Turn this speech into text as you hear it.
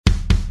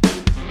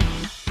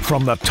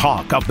From the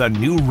talk of the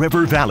New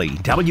River Valley,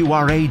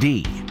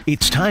 WRAD,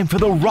 it's time for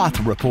the Roth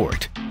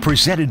Report,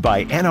 presented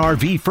by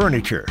NRV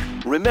Furniture.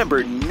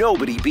 Remember,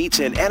 nobody beats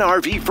an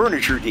NRV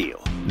Furniture deal.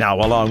 Now,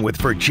 along with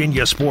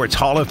Virginia Sports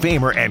Hall of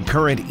Famer and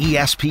current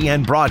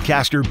ESPN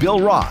broadcaster Bill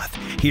Roth,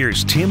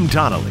 here's Tim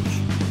Donnelly.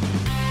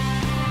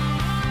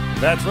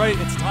 That's right.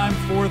 It's time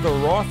for the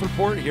Roth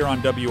Report here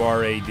on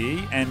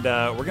WRAD, and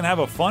we're going to have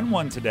a fun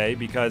one today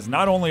because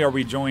not only are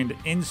we joined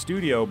in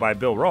studio by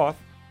Bill Roth.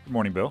 Good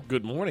morning, Bill.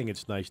 Good morning.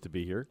 It's nice to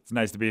be here. It's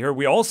nice to be here.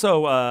 We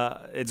also,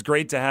 it's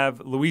great to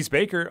have Louise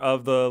Baker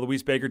of the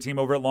Louise Baker team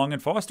over at Long &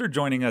 Foster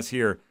joining us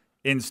here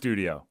in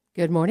studio.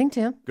 Good morning,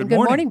 Tim. Good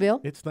morning,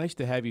 Bill. It's nice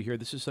to have you here.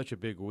 This is such a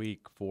big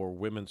week for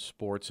women's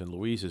sports, and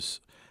Louise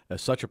is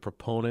such a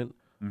proponent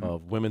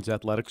of women's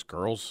athletics,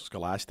 girls'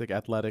 scholastic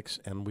athletics,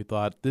 and we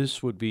thought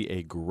this would be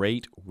a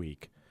great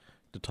week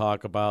to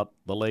talk about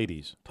the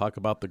ladies, talk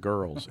about the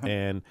girls,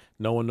 and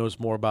no one knows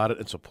more about it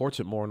and supports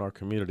it more in our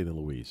community than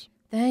Louise.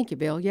 Thank you,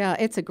 Bill. Yeah,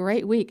 it's a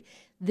great week.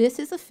 This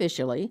is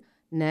officially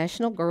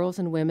National Girls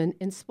and Women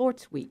in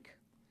Sports Week.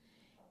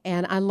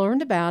 And I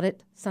learned about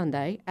it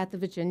Sunday at the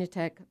Virginia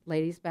Tech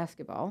ladies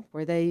basketball,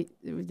 where they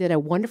did a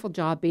wonderful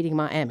job beating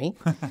Miami,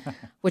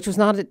 which was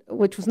not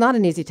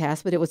an easy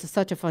task, but it was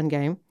such a fun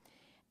game.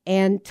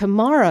 And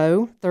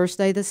tomorrow,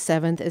 Thursday the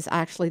 7th, is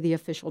actually the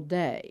official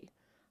day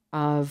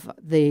of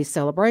the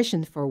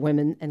celebration for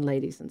women and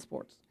ladies in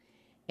sports.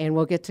 And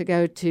we'll get to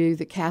go to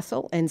the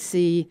castle and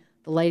see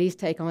the ladies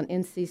take on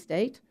NC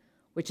State,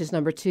 which is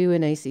number 2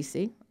 in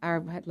ACC.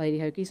 Our Lady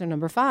Hokies are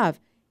number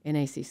 5 in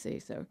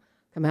ACC. So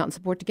come out and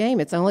support the game.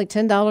 It's only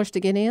 $10 to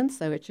get in,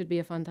 so it should be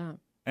a fun time.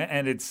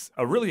 And it's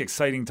a really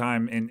exciting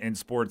time in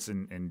sports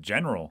in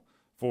general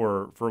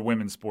for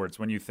women's sports.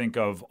 When you think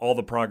of all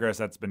the progress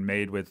that's been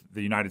made with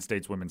the United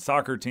States women's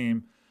soccer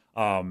team,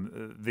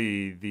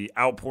 the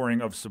outpouring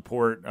of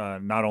support,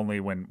 not only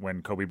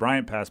when Kobe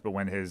Bryant passed, but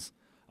when his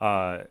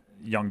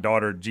young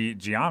daughter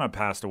Gianna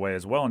passed away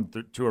as well,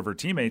 and two of her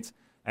teammates,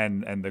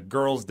 and the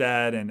girls'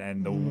 dad,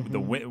 and the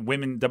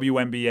women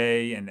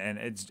WNBA, and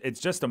it's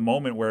just a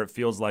moment where it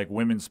feels like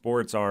women's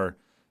sports are,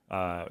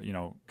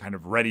 kind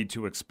of ready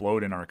to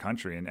explode in our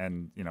country,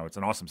 and it's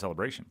an awesome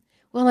celebration.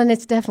 Well, and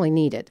it's definitely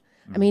needed.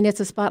 I mean, it's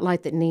a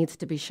spotlight that needs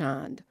to be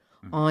shined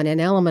on an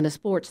element of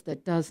sports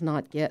that does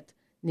not get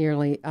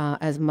nearly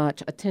as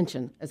much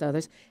attention as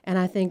others. And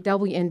I think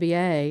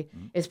WNBA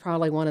is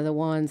probably one of the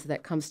ones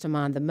that comes to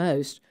mind the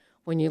most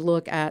when you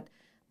look at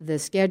the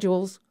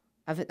schedules.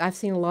 I've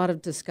seen a lot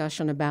of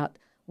discussion about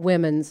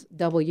women's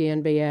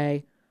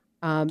WNBA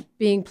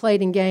being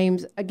played in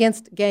games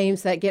against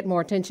games that get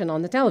more attention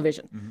on the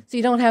television. So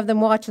you don't have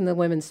them watching the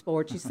women's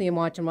sports. You see them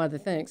watching other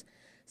things.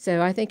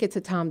 So I think it's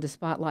a time to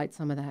spotlight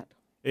some of that.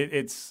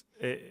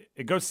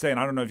 It goes to say, and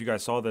I don't know if you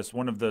guys saw this,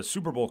 one of the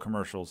Super Bowl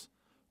commercials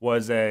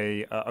was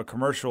a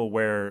commercial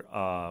where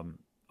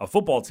a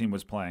football team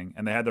was playing,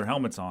 and they had their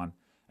helmets on,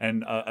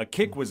 and a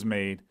kick was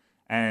made,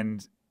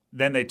 and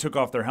then they took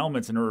off their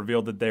helmets, and it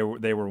revealed that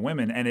they were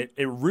women. And it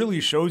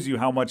really shows you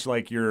how much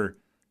like your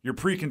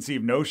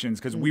preconceived notions,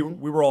 because we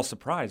were all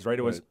surprised, right?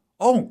 It was,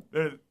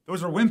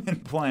 those are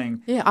women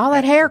playing. Yeah, all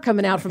that hair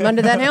coming out from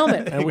under that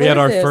helmet. And we had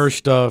our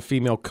first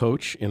female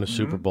coach in a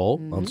Super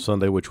Bowl on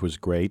Sunday, which was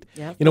great.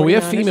 Yeah, we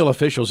have female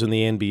officials in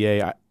the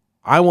NBA.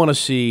 I want to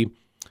see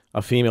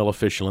a female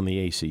official in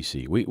the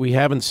ACC. We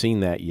haven't seen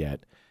that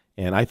yet.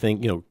 And I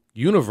think,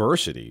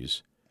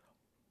 universities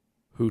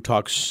who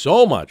talk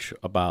so much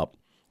about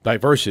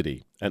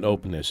diversity and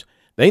openness,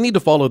 they need to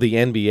follow the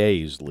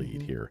NBA's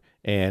lead here.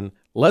 And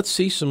let's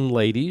see some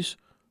ladies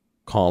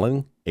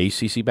calling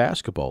ACC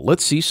basketball.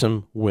 Let's see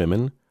some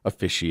women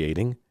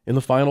officiating in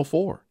the Final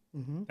Four.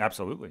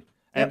 Absolutely.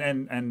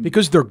 And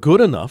because they're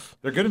good enough.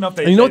 They're good enough.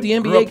 The grew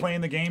NBA up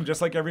playing the game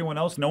just like everyone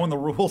else, knowing the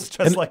rules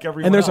just like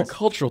everyone else. And there's a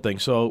cultural thing.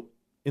 So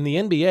in the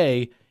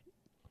NBA,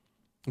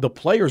 the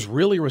players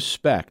really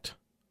respect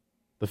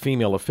the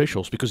female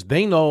officials because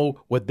they know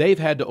what they've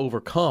had to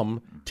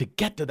overcome to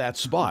get to that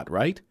spot,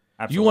 right?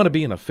 Absolutely. You want to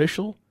be an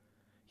official?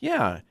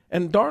 Yeah,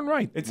 and darn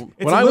right. It's a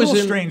little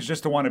strange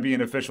just to want to be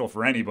an official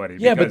for anybody.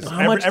 Yeah, because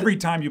but every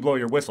time you blow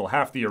your whistle,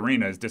 half the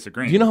arena is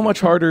disagreeing. Do you know how much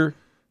harder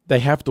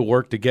they have to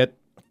work to get,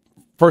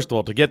 first of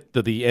all, to get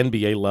to the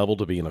NBA level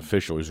to be an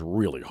official is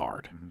really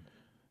hard.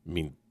 I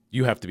mean,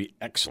 you have to be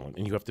excellent,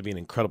 and you have to be in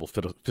incredible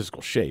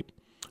physical shape.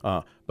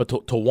 But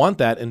to want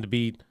that and to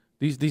be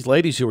these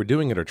ladies who are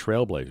doing it are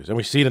trailblazers. And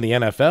we see it in the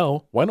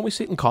NFL. Why don't we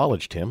see it in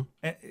college, Tim?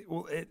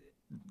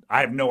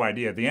 I have no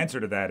idea. The answer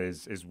to that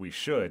is we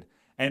should.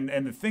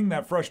 And the thing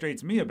that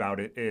frustrates me about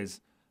it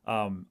is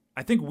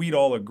I think we'd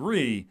all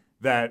agree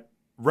that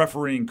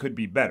refereeing could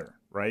be better,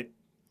 right?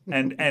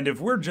 And if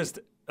we're just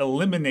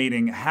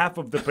eliminating half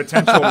of the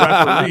potential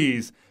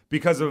referees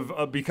because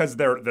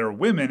they're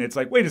women, it's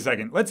like, wait a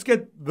second, let's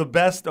get the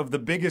best of the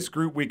biggest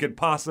group we could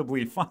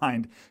possibly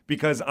find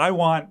because I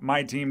want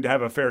my team to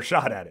have a fair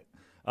shot at it.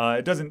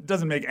 It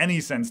doesn't make any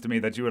sense to me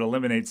that you would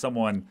eliminate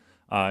someone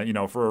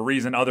for a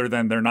reason other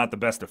than they're not the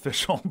best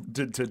official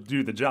to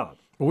do the job.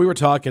 Well, we were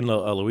talking,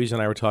 Louise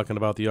and I were talking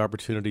about the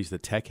opportunities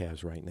that Tech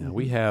has right now.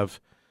 We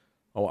have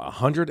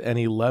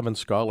 111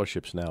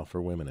 scholarships now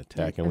for women at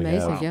Tech, and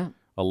Amazing, we have yeah.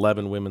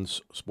 11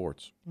 women's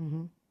sports.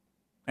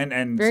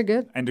 And Very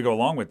good. And to go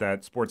along with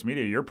that, sports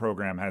media, your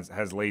program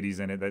has ladies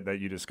in it that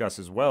you discuss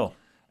as well.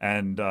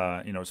 And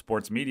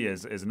sports media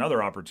is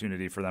another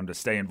opportunity for them to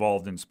stay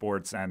involved in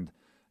sports, and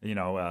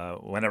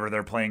whenever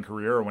they're playing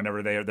career or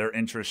whenever their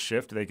interests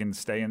shift, they can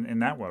stay in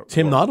that world.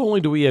 Tim, not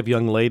only do we have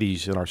young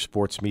ladies in our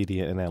sports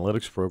media and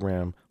analytics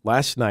program,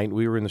 last night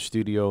we were in the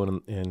studio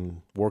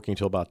and working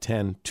until about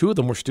 10. Two of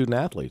them were student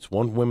athletes,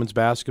 one women's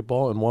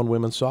basketball and one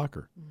women's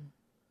soccer.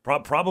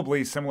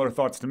 Probably similar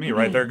thoughts to me,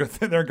 right?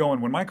 They're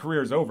going, when my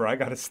career is over, I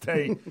got to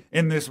stay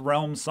in this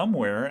realm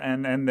somewhere,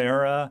 and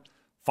they're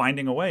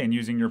finding a way and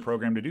using your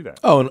program to do that.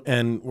 Oh,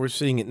 and we're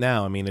seeing it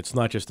now. I mean, it's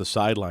not just the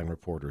sideline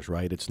reporters,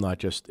 right? It's not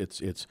just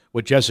it's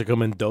what Jessica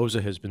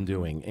Mendoza has been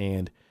doing,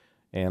 and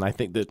I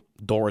think that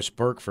Doris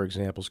Burke, for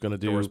example, is going to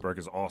do. Doris Burke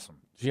is awesome.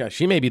 Yeah,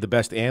 she may be the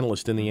best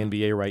analyst in the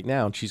NBA right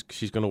now, and she's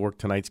going to work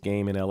tonight's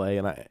game in LA,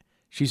 and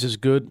she's as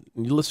good.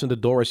 You listen to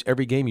Doris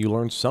every game, you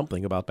learn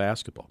something about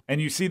basketball, and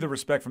you see the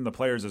respect from the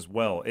players as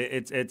well.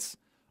 It's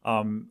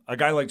a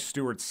guy like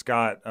Stuart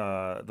Scott,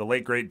 the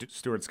late great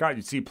Stuart Scott.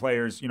 You see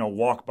players,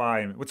 walk by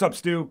and what's up,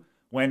 Stu?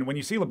 When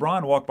you see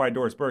LeBron walk by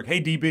Doris Burke, hey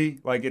DB,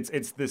 like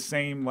it's the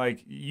same.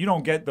 Like you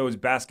don't get those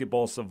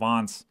basketball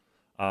savants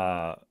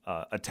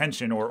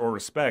attention or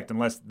respect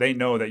unless they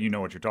know that you know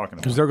what you're talking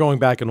about. Because they're going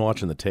back and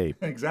watching the tape.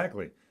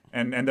 Exactly,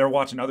 and they're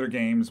watching other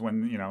games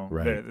when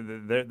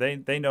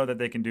right. they know that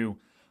they can do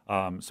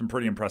some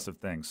pretty impressive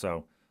things.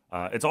 So.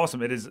 It's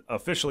awesome. It is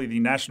officially the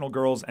National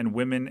Girls and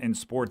Women in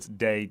Sports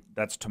Day.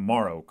 That's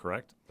tomorrow,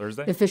 correct?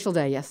 Thursday? The official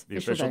day, yes. The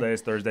official day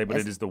is Thursday, but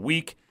yes. It is the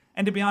week.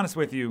 And to be honest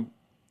with you,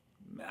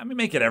 I mean,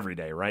 make it every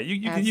day, right?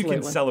 You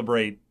can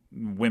celebrate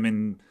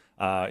women,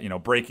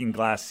 breaking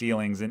glass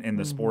ceilings in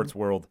the sports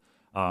world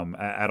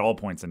at all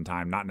points in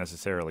time, not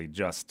necessarily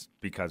just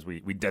because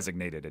we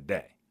designated a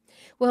day.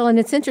 Well, and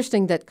it's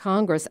interesting that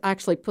Congress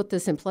actually put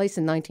this in place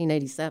in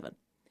 1987.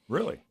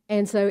 Really?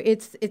 And so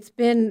it's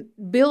been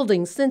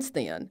building since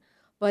then,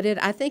 but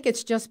I think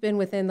it's just been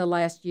within the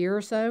last year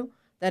or so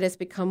that it's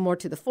become more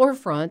to the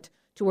forefront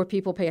to where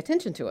people pay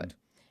attention to it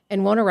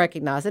and want to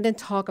recognize it and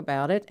talk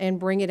about it and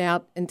bring it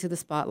out into the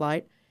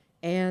spotlight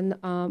and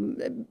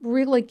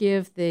really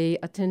give the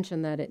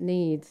attention that it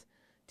needs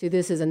to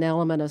this as an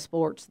element of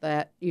sports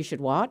that you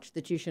should watch,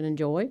 that you should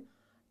enjoy,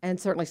 and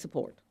certainly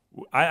support.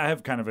 I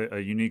have kind of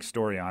a unique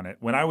story on it.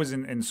 When I was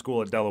in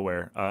school at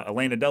Delaware,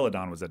 Elena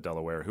Deladon was at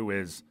Delaware, who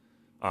is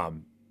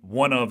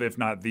one of, if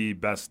not the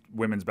best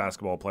women's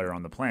basketball player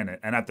on the planet.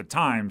 And at the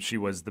time,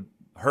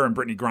 her and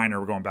Brittany Griner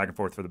were going back and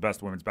forth for the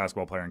best women's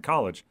basketball player in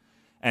college.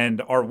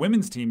 And our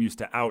women's team used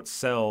to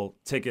outsell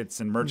tickets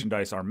and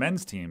merchandise our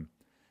men's team.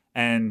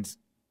 And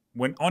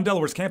when on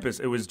Delaware's campus,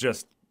 it was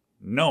just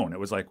known. It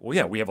was like, well,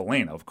 yeah, we have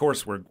Elena. Of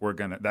course, we're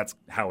gonna. That's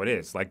how it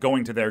is. Like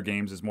going to their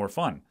games is more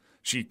fun.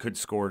 She could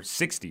score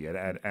 60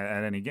 at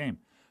any game.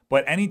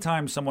 But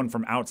anytime someone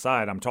from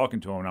outside, I'm talking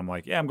to them, and I'm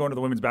like, yeah, I'm going to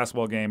the women's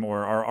basketball game,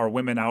 or our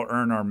women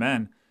out-earn our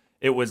men,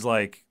 it was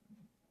like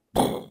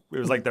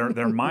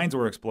their minds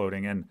were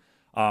exploding. And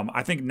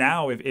I think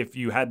now if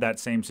you had that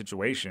same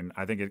situation,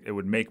 I think it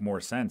would make more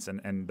sense,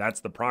 and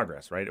that's the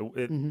progress, right?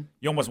 You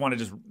almost want to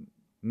just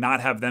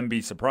not have them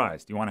be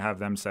surprised. You want to have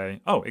them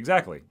say, oh,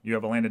 exactly, you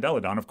have Elena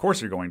Deladon. Of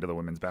course you're going to the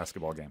women's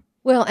basketball game.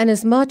 Well, and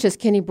as much as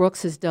Kenny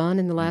Brooks has done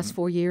in the last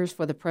 4 years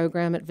for the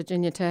program at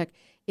Virginia Tech,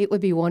 it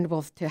would be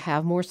wonderful to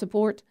have more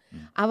support.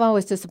 I've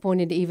always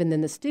disappointed even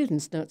then the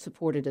students don't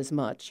support it as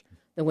much,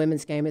 the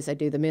women's game, as they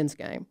do the men's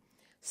game.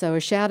 So a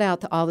shout out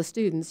to all the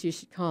students. You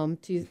should come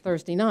to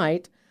Thursday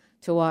night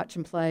to watch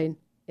and play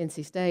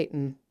NC State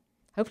and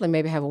hopefully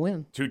maybe have a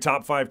win. 2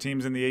 top 5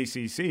 teams in the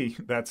ACC.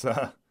 That's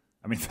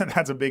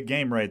that's a big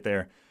game right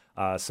there.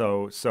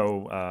 So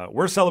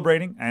we're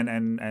celebrating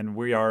and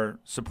we are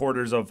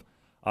supporters of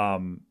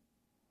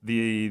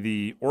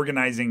the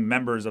organizing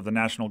members of the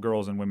National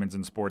Girls and Women's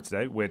in Sports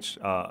Day, which,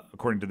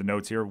 according to the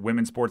notes here,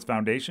 Women's Sports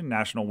Foundation,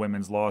 National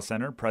Women's Law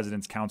Center,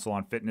 President's Council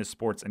on Fitness,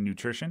 Sports, and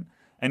Nutrition,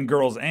 and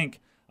Girls Inc.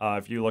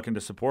 If you're looking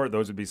to support,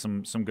 those would be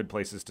some good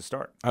places to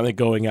start. I think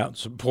going out and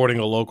supporting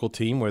a local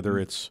team, whether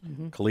it's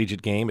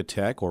collegiate game at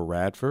Tech or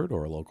Radford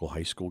or a local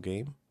high school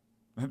game.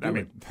 I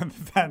mean,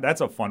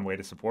 that's a fun way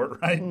to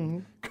support,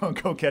 right?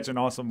 Go catch an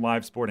awesome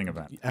live sporting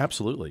event.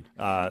 Absolutely.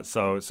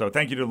 So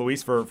thank you to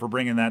Louise for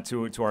bringing that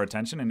to our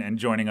attention and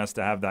joining us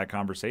to have that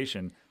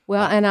conversation.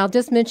 Well, and I'll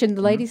just mention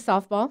the ladies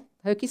softball,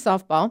 Hokie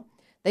softball.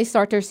 They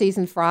start their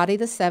season Friday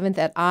the 7th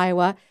at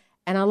Iowa.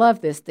 And I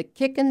love this, the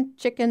Kickin'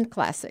 Chicken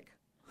Classic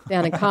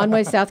down in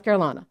Conway, South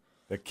Carolina.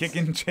 The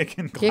Kickin'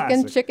 Chicken Classic.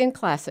 Kickin' Chicken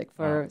Classic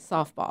for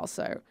softball.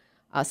 So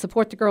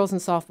support the girls in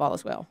softball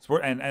as well.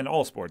 Sport and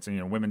all sports,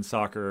 and women's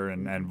soccer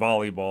and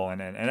volleyball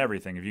and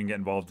everything. If you can get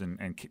involved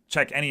and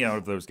check any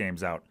of those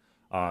games out,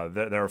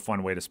 they're a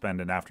fun way to spend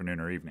an afternoon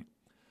or evening.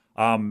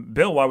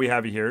 Bill, while we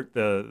have you here,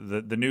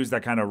 the news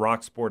that kind of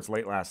rocked sports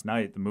late last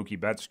night, the Mookie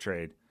Betts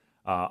trade.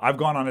 I've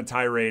gone on a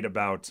tirade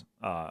about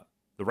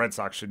the Red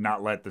Sox should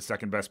not let the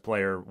second best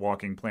player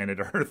walking planet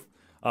Earth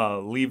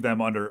leave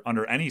them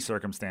under any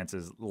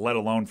circumstances, let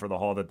alone for the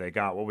haul that they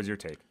got. What was your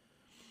take?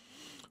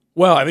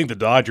 Well, I think the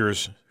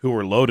Dodgers, who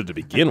were loaded to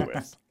begin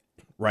with,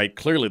 right?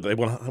 Clearly, they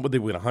won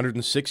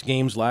 106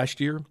 games last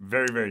year.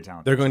 Very, very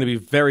talented. They're going to be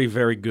very,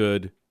 very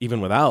good,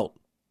 even without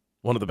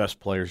one of the best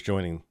players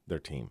joining their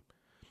team.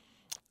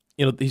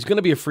 You know, he's going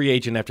to be a free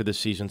agent after this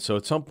season, so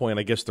at some point,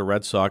 I guess the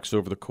Red Sox,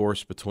 over the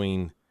course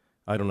between,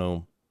 I don't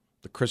know,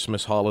 the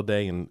Christmas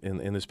holiday and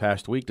this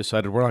past week,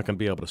 decided we're not going to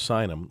be able to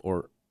sign him,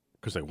 or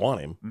because they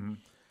want him. Mm-hmm.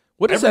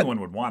 What does Everyone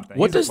would want that.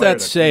 What does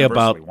that say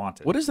about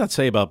wanted. What does that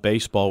say about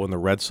baseball when the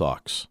Red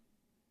Sox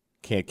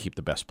can't keep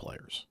the best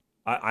players?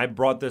 I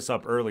brought this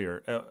up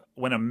earlier.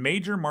 When a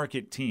major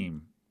market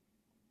team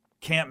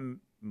can't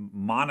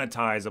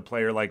monetize a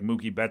player like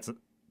Mookie Betts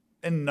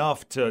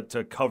enough to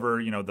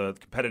cover, the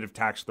competitive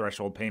tax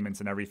threshold payments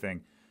and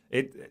everything,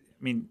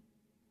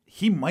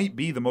 he might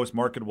be the most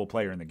marketable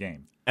player in the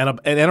game. And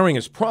entering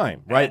his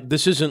prime, right?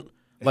 This isn't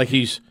like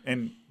he's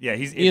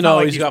he's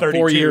he's got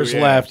 4 years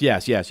left.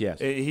 Yes.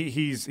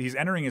 He's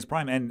entering his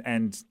prime,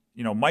 and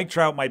Mike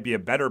Trout might be a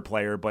better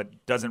player,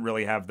 but doesn't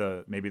really have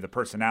maybe the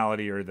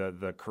personality or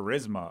the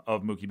charisma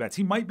of Mookie Betts.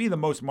 He might be the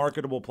most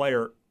marketable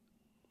player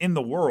in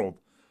the world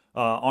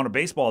on a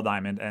baseball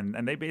diamond,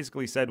 and they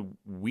basically said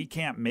we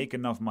can't make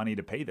enough money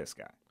to pay this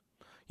guy.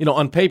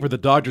 On paper, the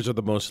Dodgers are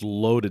the most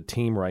loaded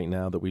team right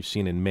now that we've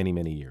seen in many,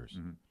 many years,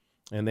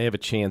 and they have a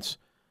chance.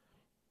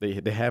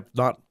 They have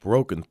not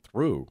broken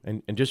through,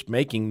 and just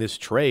making this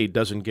trade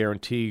doesn't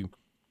guarantee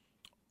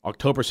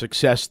October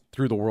success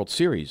through the World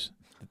Series.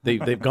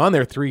 They've gone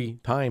there 3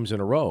 times in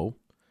a row,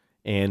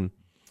 and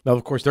now,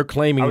 of course, they're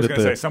claiming I was that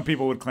going to say some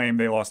people would claim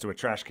they lost to a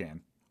trash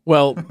can.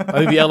 Well, I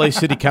think the L.A.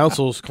 City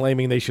Council's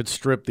claiming they should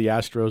strip the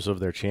Astros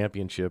of their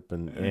championship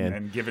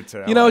and give it to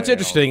LA. It's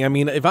interesting. I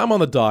mean, if I'm on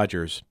the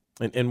Dodgers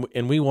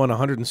and we won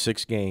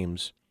 106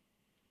 games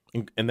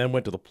and then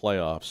went to the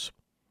playoffs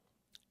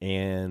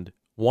and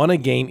won a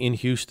game in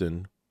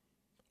Houston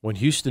when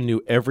Houston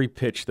knew every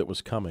pitch that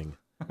was coming.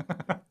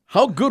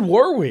 How good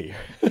were we?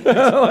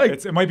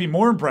 It might be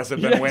more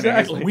impressive than winning.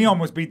 Exactly. We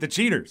almost beat the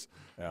cheaters.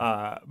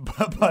 Yeah.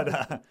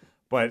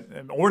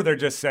 But or they're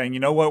just saying, you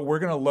know what, we're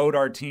going to load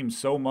our team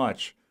so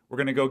much. We're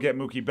going to go get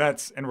Mookie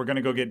Betts and we're going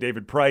to go get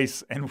David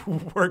Price, and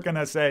we're going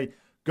to say,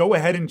 go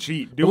ahead and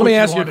cheat. Let me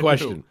ask you a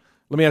question.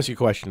 Let me ask you a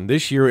question.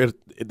 This year,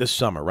 this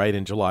summer, right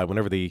in July,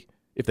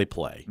 if they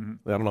play,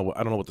 I don't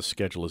know what the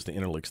schedule is, the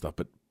interleague stuff,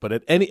 but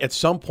at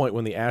some point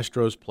when the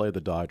Astros play the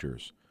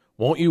Dodgers,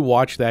 won't you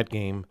watch that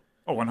game?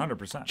 Oh,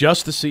 100%.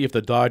 Just to see if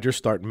the Dodgers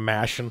start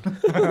mashing,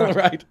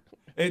 right?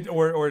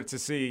 Or to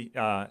see,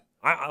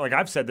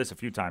 I've said this a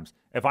few times.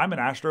 If I'm an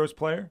Astros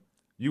player,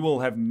 you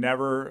will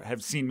never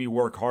have seen me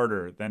work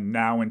harder than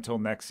now until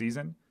next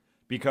season,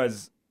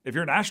 because if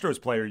you're an Astros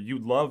player,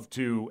 you'd love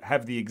to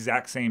have the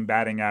exact same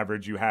batting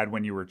average you had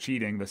when you were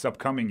cheating this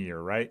upcoming year,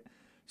 right?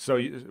 So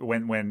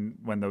then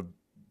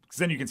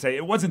you can say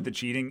it wasn't the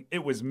cheating,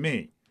 it was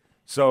me.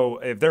 So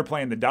if they're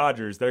playing the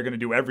Dodgers, they're going to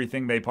do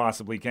everything they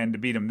possibly can to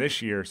beat them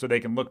this year, so they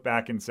can look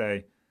back and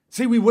say,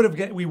 "See, we would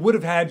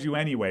have had you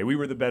anyway. We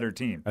were the better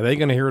team." Are they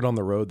going to hear it on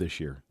the road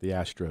this year? The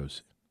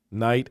Astros,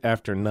 night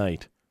after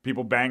night,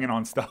 people banging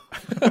on stuff,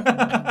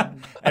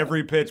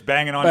 every pitch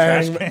banging on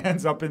trash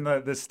cans up in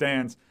the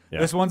stands. Yeah.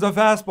 This one's a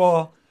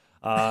fastball.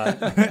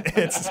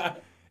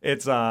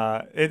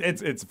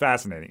 It's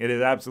fascinating. It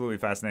is absolutely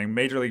fascinating.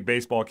 Major League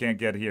Baseball can't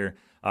get here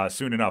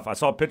soon enough. I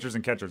saw pitchers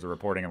and catchers are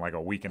reporting in like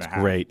a week and a half.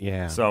 Great,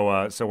 yeah.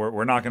 So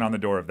we're knocking on the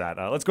door of that.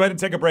 Let's go ahead and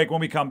take a break.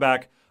 When we come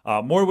back,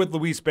 more with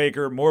Louise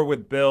Baker, more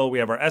with Bill. We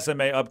have our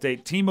SMA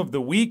update, Team of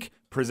the Week,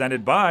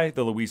 presented by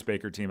the Louise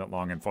Baker team at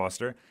Long &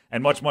 Foster,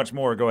 and much, much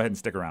more. Go ahead and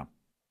stick around.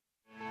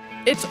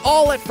 It's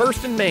all at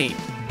First and Main.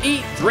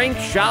 Eat, drink,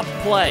 shop,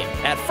 play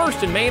at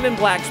First and Main in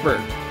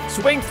Blacksburg.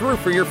 Swing through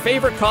for your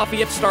favorite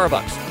coffee at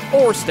Starbucks,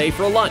 or stay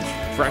for lunch.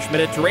 Fresh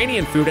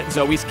Mediterranean food at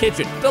Zoe's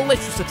Kitchen,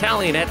 delicious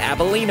Italian at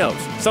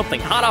Abilino's, something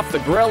hot off the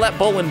grill at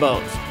Bull &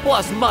 Bones,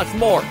 plus much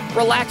more.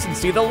 Relax and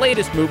see the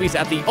latest movies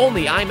at the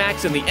only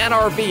IMAX in the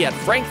NRV at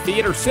Frank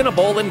Theater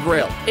Cinnabole and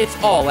Grill. It's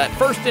all at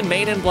First and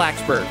Main in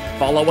Blacksburg.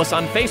 Follow us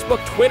on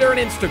Facebook, Twitter, and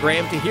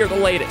Instagram to hear the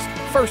latest.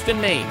 First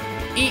and Main.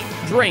 Eat,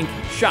 drink,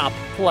 shop,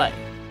 play.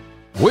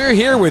 We're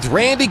here with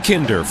Randy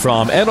Kinder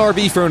from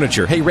NRV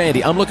Furniture. Hey,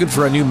 Randy, I'm looking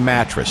for a new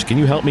mattress. Can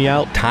you help me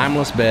out?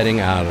 Timeless Bedding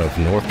out of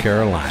North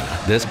Carolina.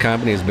 This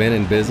company has been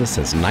in business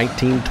since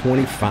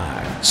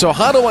 1925. So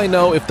how do I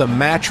know if the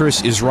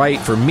mattress is right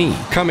for me?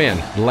 Come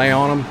in, lay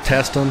on them,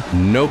 test them.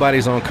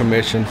 Nobody's on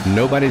commission.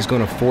 Nobody's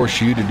going to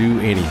force you to do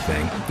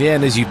anything. Yeah,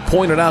 and as you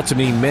pointed out to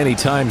me many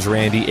times,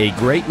 Randy, a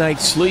great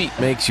night's sleep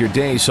makes your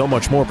day so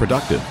much more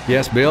productive.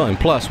 Yes, Bill, and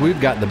plus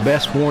we've got the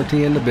best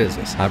warranty in the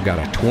business. I've got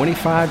a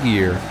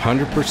 25-year,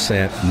 100%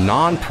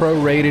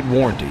 non-prorated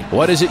warranty.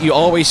 What is it you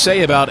always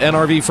say about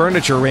NRV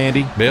Furniture,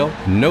 Randy? Bill,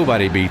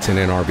 nobody beats an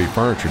NRV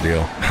Furniture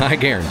deal. I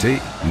guarantee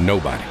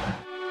nobody.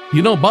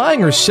 You know,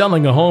 buying or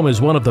selling a home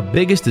is one of the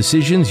biggest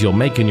decisions you'll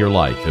make in your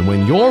life. And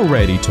when you're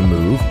ready to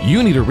move,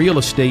 you need a real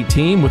estate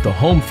team with the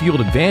home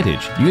field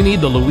advantage. You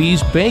need the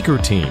Louise Baker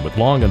team with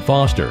Long &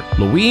 Foster.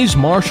 Louise,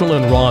 Marshall,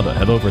 and Rhonda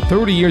have over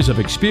 30 years of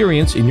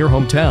experience in your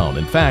hometown.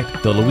 In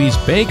fact, the Louise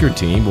Baker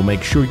team will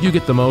make sure you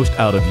get the most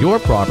out of your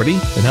property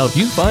and help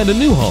you find a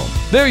new home.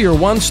 They're your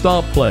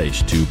one-stop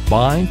place to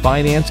buy,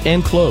 finance,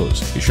 and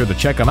close. Be sure to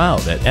check them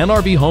out at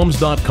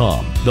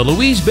nrvhomes.com. The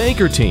Louise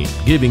Baker team,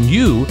 giving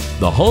you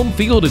the home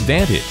field advantage.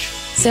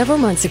 Several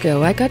months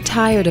ago, I got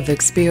tired of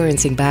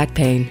experiencing back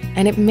pain,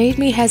 and it made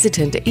me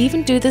hesitant to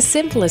even do the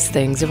simplest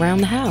things around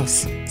the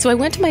house. So I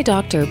went to my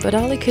doctor, but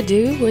all he could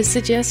do was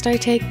suggest I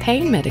take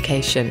pain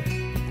medication.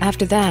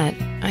 After that,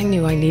 I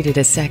knew I needed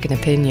a second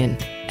opinion,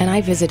 and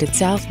I visited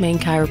South Main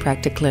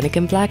Chiropractic Clinic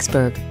in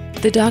Blacksburg.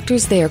 The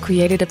doctors there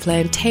created a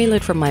plan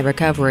tailored for my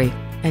recovery,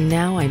 and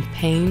now I'm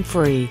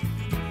pain-free.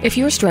 If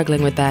you're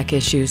struggling with back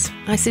issues,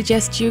 I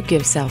suggest you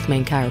give South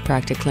Main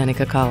Chiropractic Clinic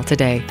a call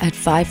today at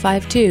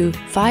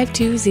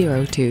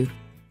 552-5202.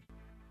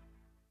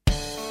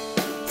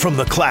 From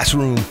the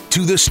classroom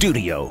to the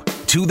studio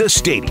to the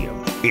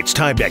stadium, it's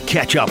time to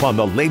catch up on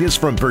the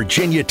latest from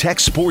Virginia Tech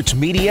Sports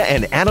Media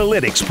and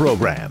Analytics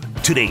program.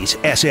 Today's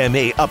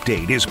SMA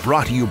update is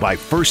brought to you by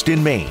First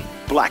in Main,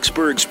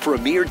 Blacksburg's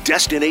premier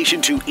destination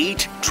to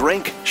eat,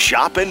 drink,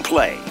 shop, and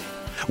play.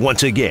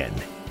 Once again,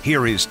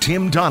 here is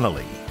Tim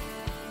Donnelly.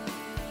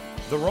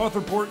 The Roth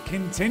Report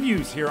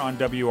continues here on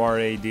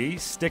WRAD.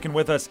 Sticking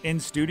with us in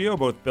studio,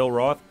 both Bill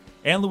Roth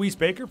and Louise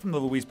Baker from the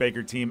Louise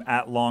Baker team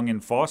at Long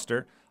 &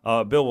 Foster.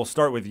 Bill, we'll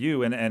start with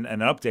you and an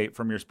update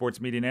from your Sports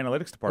Media and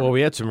Analytics department. Well,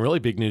 we had some really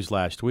big news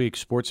last week.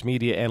 Sports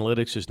Media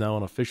Analytics is now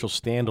an official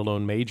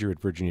standalone major at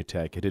Virginia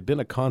Tech. It had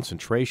been a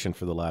concentration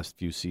for the last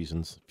few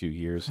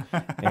years,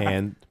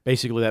 and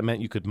basically that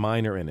meant you could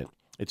minor in it.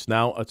 It's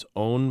now its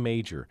own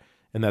major,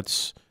 and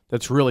that's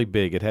really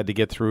big. It had to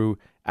get through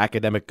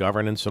academic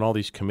governance and all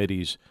these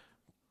committees,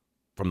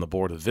 from the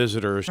Board of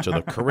Visitors to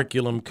the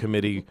Curriculum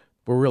Committee.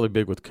 We're really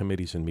big with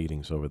committees and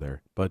meetings over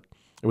there. But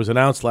it was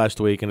announced last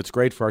week, and it's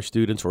great for our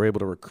students. We're able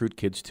to recruit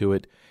kids to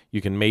it.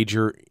 You can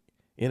major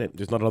in it.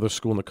 There's not another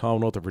school in the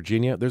Commonwealth of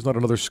Virginia. There's not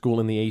another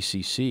school in the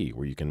ACC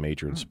where you can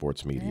major in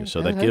sports media.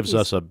 So that gives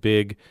us a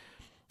big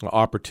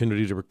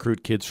opportunity to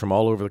recruit kids from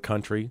all over the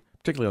country,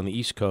 particularly on the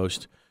East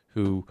Coast,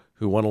 who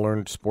want to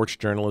learn sports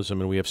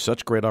journalism. And we have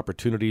such great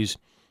opportunities,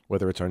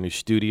 whether it's our new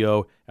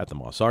studio at the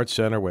Moss Arts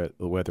Center,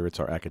 whether it's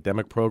our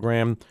academic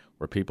program,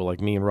 where people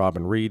like me and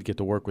Robin Reed get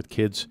to work with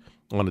kids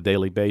on a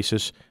daily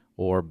basis,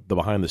 or the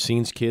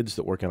behind-the-scenes kids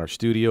that work in our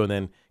studio and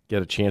then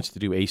get a chance to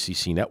do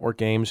ACC network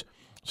games.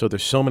 So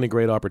there's so many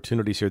great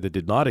opportunities here that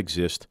did not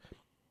exist,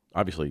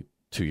 obviously,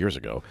 2 years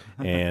ago.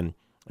 And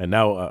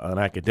now an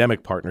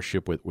academic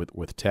partnership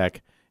with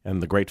Tech and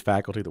the great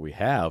faculty that we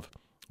have,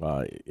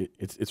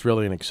 it's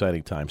really an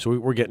exciting time. So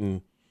we're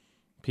getting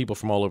people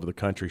from all over the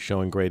country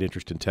showing great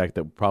interest in Tech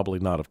that would probably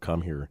not have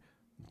come here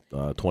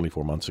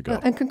 24 months ago.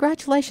 And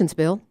congratulations,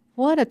 Bill.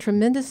 What a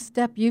tremendous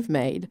step you've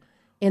made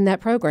in that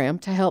program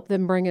to help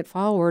them bring it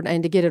forward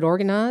and to get it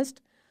organized.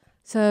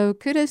 So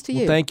kudos to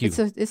you. Thank you.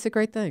 It's a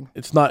great thing.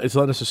 It's not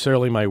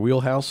necessarily my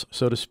wheelhouse,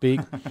 so to speak.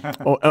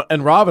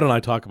 And Robin and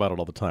I talk about it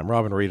all the time.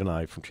 Robin Reed and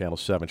I from Channel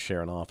 7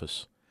 share an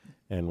office.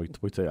 And we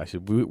say, I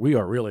said, we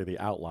are really the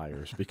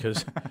outliers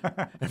because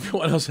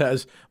everyone else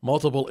has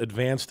multiple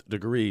advanced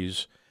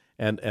degrees.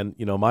 And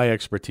you know, my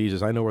expertise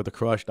is I know where the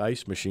crushed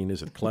ice machine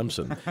is at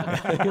Clemson.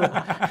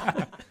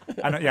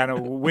 I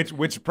know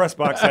which press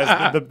box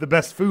has the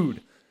best food.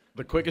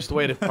 The quickest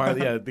way to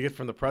get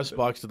from the press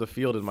box to the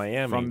field in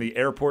Miami. From the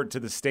airport to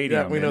the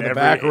stadium. Yeah, we know the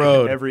back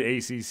road. Every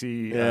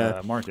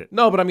ACC market.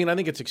 No, but I mean, I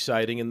think it's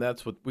exciting, and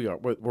that's what we are.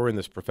 We're in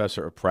this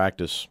professor of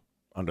practice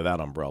under that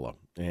umbrella.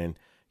 And,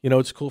 you know,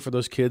 it's cool for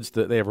those kids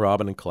that they have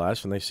Robin in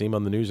class, and they see him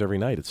on the news every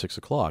night at 6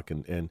 o'clock.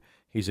 And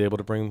he's able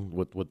to bring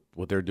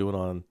what they're doing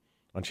on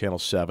Channel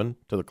 7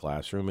 to the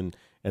classroom.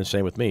 And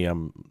same with me.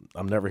 I'm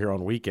never here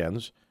on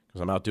weekends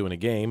because I'm out doing a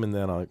game, and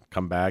then I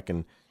come back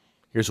and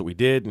here's what we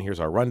did, and here's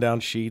our rundown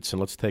sheets, and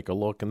let's take a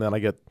look. And then I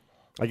get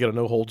a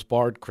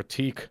no-holds-barred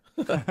critique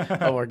of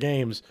our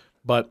games.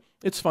 But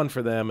it's fun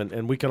for them,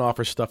 and we can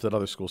offer stuff that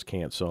other schools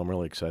can't. So I'm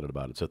really excited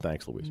about it. So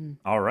thanks, Louise.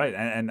 All right,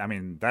 and I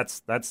mean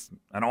that's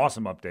an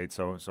awesome update.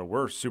 So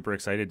we're super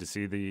excited to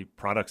see the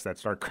products that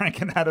start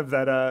cranking out of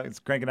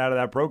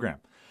that program.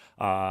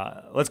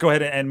 Let's go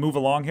ahead and move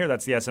along here.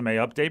 That's the SMA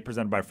update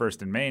presented by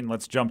First in Main.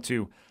 Let's jump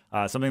to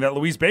something that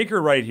Louise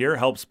Baker right here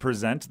helps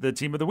present, the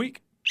Team of the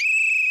Week.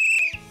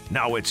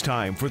 Now it's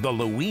time for the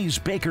Louise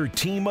Baker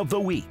Team of the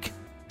Week.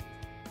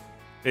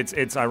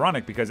 It's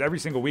ironic because every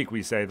single week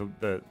we say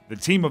the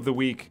Team of the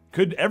Week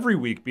could every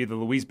week be the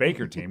Louise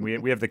Baker team.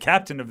 We have the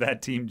captain of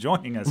that team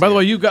joining us. By the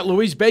way, you've got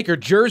Louise Baker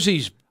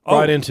jerseys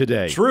brought in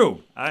today.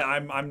 True.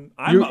 I'm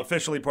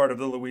officially part of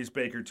the Louise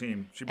Baker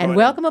team. And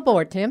welcome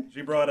aboard, Tim.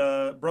 She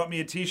brought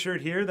me a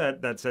T-shirt here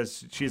that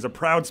says she's a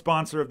proud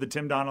sponsor of the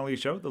Tim Donnelly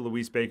Show, the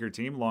Louise Baker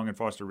team, Long &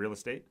 Foster Real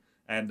Estate.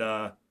 And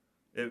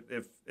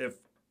if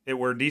it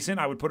were decent,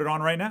 I would put it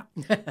on right now.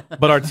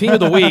 But our Team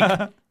of the Week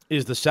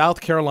is the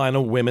South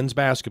Carolina women's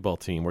basketball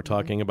team. We're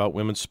talking about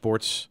women's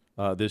sports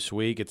this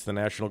week. It's the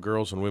National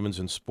Girls and Women's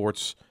in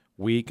Sports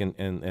Week,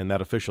 and that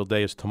official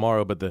day is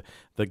tomorrow. But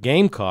the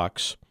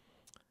Gamecocks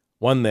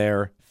won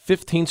their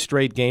 15th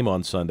straight game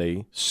on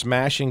Sunday,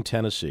 smashing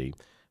Tennessee.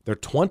 They're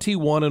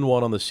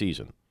 21-1 on the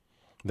season.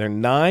 They're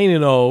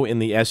 9-0 in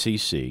the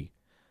SEC.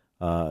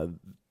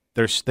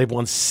 They've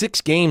won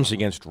 6 games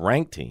against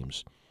ranked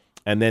teams.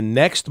 And then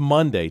next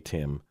Monday,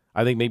 Tim,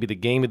 I think maybe the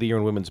game of the year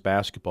in women's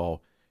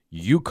basketball,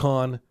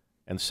 UConn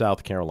and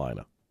South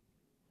Carolina.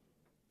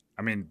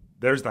 I mean,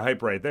 there's the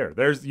hype right there.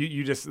 There's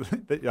you just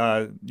made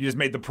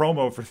the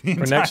promo for the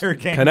entire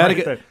game.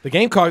 Connecticut, right, the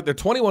Gamecock, they're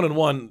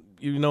 21-1.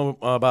 You know,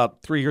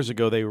 about 3 years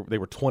ago they were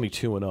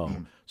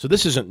 22-0. So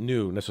this isn't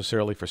new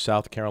necessarily for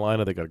South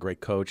Carolina. They've got a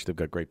great coach. They've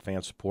got great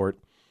fan support,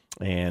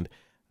 and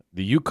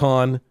the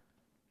UConn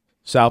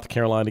South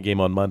Carolina game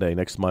on Monday,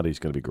 next Monday, is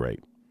going to be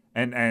great.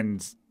 And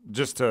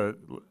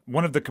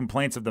one of the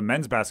complaints of the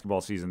men's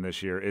basketball season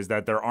this year is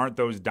that there aren't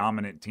those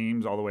dominant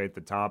teams all the way at the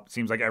top.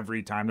 Seems like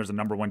every time there's a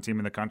number one team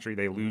in the country,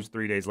 they lose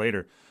 3 days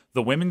later.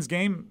 The women's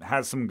game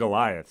has some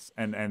Goliaths,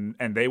 and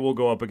they will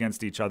go up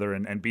against each other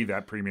and be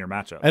that premier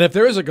matchup. And if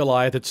there is a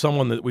Goliath, it's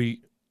someone that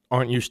we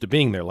aren't used to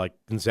being there, like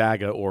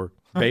Gonzaga or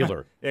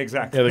Baylor.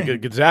 Exactly. Yeah,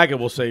 Gonzaga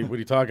will say, what are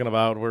you talking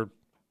about?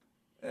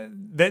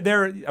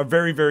 They're a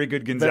very, very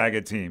good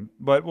Gonzaga team,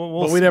 but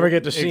we never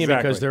get to see them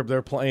because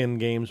they're playing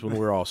games when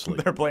we're all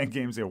asleep. They're playing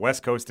games,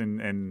 West Coast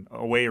and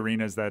away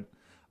arenas that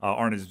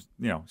aren't as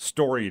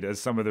storied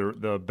as some of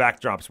the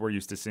backdrops we're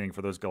used to seeing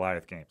for those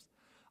Goliath games.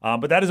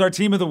 But that is our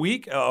team of the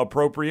week,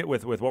 appropriate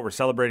with what we're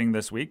celebrating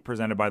this week,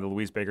 presented by the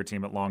Louise Baker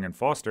team at Long and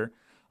Foster.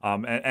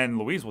 And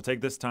Louise, we'll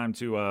take this time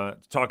to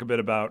talk a bit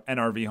about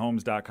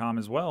nrvhomes.com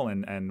as well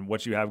and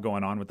what you have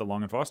going on with the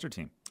Long and Foster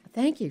team.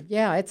 Thank you.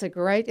 Yeah, it's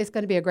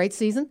going to be a great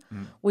season.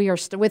 We are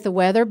with the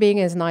weather being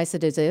as nice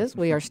as it is.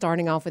 We are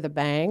starting off with a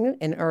bang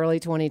in early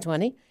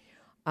 2020.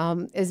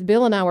 As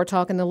Bill and I were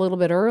talking a little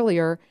bit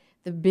earlier,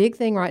 the big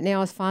thing right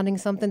now is finding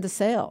something to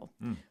sell.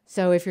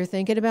 So if you're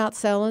thinking about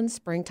selling,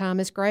 springtime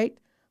is great.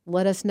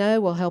 Let us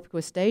know. We'll help you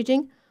with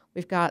staging.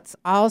 We've got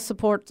all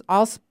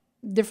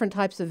different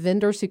types of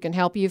vendors who can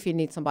help you if you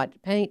need somebody to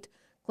paint,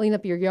 clean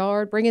up your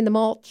yard, bring in the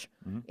mulch,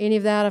 any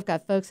of that. I've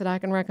got folks that I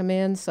can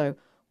recommend. So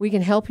we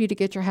can help you to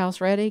get your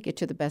house ready, get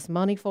you the best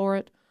money for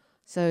it.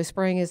 So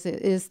spring is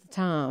the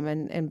time,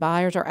 and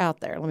buyers are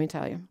out there, let me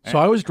tell you. So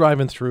I was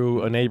driving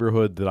through a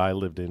neighborhood that I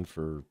lived in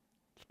for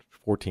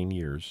 14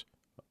 years,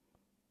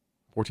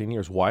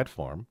 Wyatt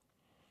Farm.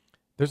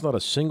 There's not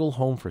a single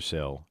home for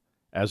sale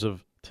as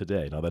of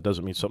today. Now, that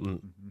doesn't mean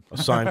a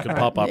sign could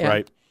pop up, Yeah.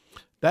 right?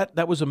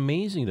 That was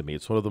amazing to me.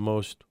 It's one of the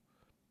most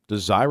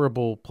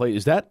desirable places.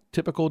 Is that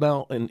typical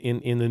now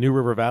in the New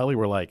River Valley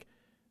where,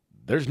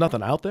 there's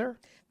nothing out there?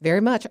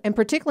 Very much, and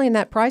particularly in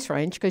that price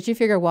range, because you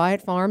figure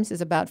Wyatt Farms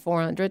is about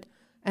 $400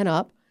 and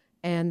up,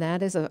 and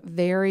that is a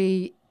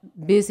very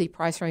busy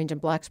price range in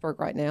Blacksburg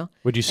right now.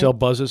 Would you sell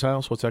Buzz's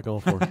house? What's that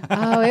going for?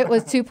 Oh, it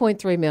was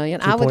 $2.3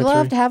 million. I would 2.3?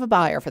 love to have a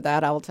buyer for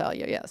that, I will tell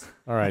you, yes.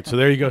 All right, so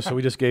there you go. So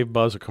we just gave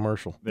Buzz a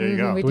commercial. There you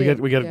go. We Do did.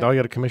 we get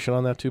a commission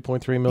on that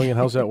 $2.3 million?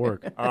 How's that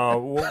work?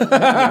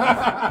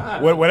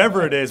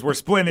 Whatever it is, we're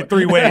splitting it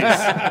 3 ways.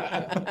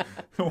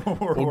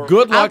 Well,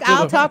 good luck.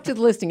 I'll talk to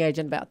the listing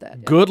agent about that.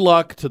 Yeah. Good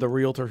luck to the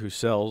realtor who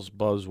sells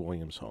Buzz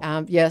Williams'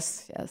 home.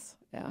 Yes.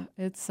 Yeah,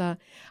 it's.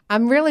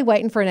 I'm really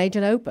waiting for an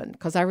agent open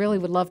because I really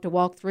would love to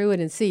walk through it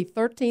and see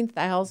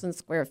 13,000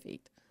 square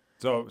feet.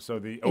 So the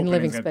In opening's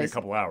living going to be a space.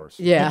 couple hours.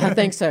 Yeah, I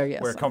think so.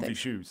 Yes. Wear I comfy think.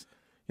 shoes.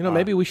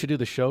 Maybe we should do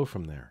the show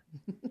from there.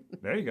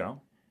 There you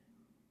go.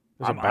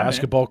 There's a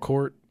basketball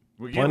court,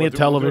 plenty of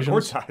we'll televisions.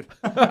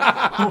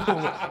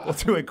 We'll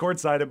do it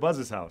courtside at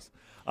Buzz's house.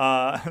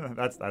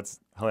 That's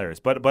hilarious.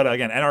 But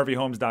again,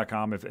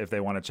 nrvhomes.com if they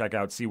want to check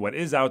out, see what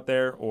is out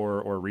there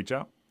or reach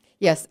out.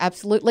 Yes,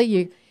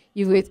 absolutely.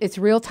 It's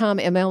real-time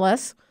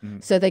MLS,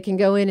 so they can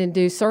go in and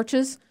do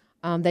searches.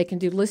 They can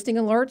do listing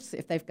alerts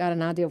if they've got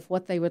an idea of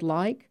what they would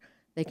like.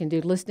 They can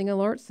do listing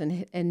alerts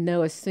and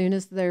know as soon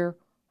as their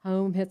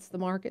home hits the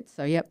market.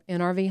 So,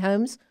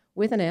 nrvhomes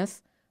with an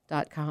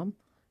S.com.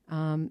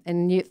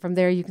 And from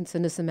there, you can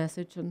send us a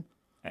message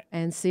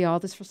and see all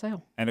this for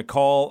sale. And a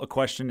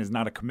question is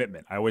not a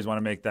commitment. I always want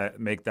to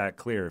make that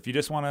clear. If you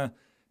just want to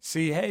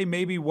see, hey,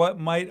 maybe what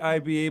might I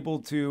be able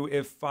to,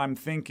 if I'm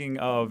thinking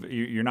of,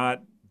 you're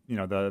not,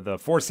 the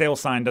for sale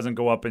sign doesn't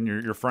go up in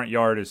your front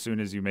yard as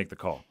soon as you make the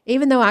call.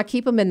 Even though I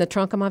keep them in the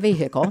trunk of my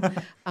vehicle.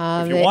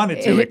 If you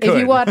wanted to, it could.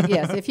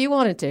 If you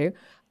wanted to,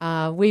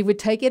 we would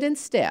take it in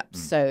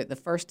steps. So the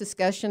first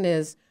discussion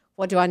is,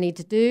 what do I need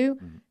to do,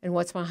 and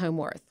what's my home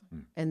worth?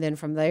 And then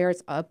from there,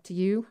 it's up to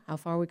you how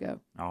far we go.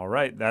 All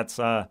right. That's,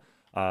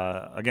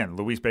 again,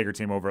 Louise Baker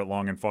team over at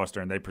Long & Foster,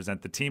 and they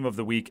present the team of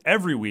the week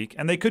every week,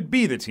 and they could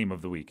be the team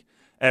of the week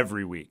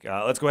every week.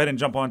 Let's go ahead and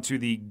jump on to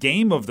the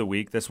game of the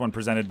week, this one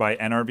presented by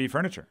NRV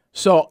Furniture.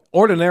 So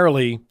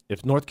ordinarily,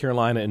 if North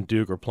Carolina and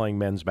Duke are playing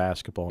men's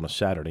basketball on a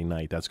Saturday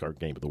night, that's our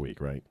game of the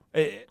week, right?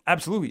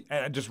 Absolutely.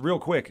 Just real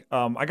quick,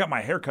 I got my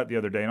hair cut the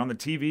other day, and on the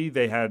TV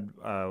they had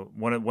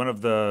one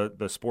of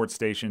the sports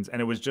stations, and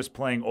it was just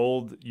playing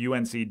old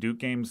UNC Duke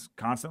games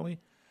constantly.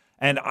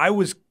 And I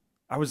was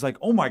like,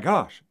 oh my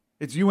gosh,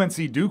 it's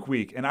UNC Duke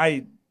week, and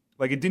it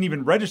didn't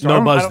even register. No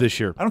buzz this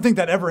year. I don't think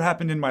that ever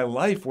happened in my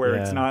life where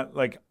it's not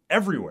like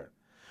everywhere.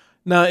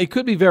 Now, it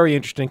could be very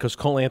interesting because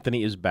Cole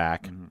Anthony is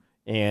back,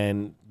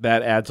 and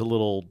that adds a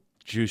little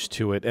juice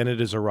to it, and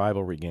it is a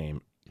rivalry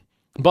game.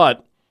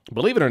 But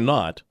believe it or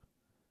not,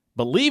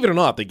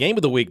 the game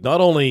of the week, not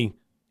only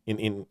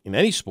in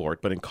any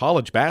sport, but in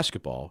college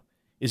basketball,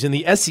 is in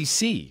the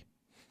SEC.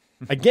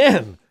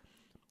 Again,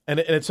 and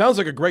it sounds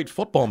like a great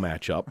football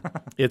matchup.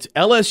 It's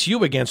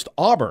LSU against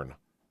Auburn.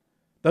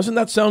 Doesn't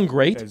that sound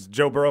great? Is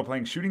Joe Burrow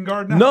playing shooting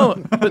guard now?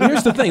 No, but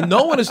here's the thing.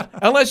 No one is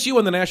 – LSU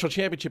won the national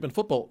championship in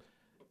football.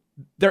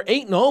 They're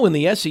 8-0 in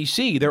the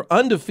SEC. They're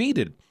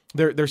undefeated.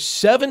 They're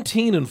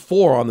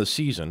 17-4 on the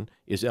season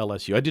is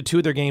LSU. I did 2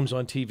 of their games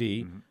on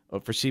TV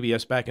for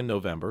CBS back in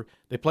November.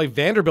 They play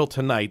Vanderbilt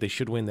tonight. They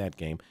should win that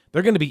game.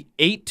 They're going to be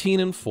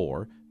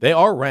 18-4. They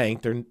are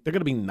ranked. They're going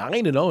to be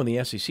 9-0 in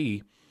the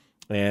SEC.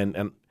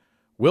 And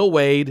Will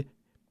Wade –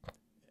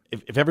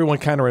 if everyone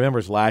kind of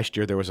remembers last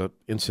year, there was an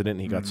incident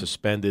and he got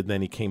suspended.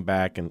 Then he came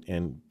back,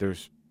 and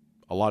there's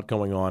a lot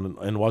going on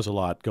and was a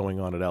lot going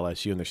on at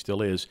LSU, and there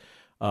still is.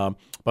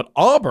 But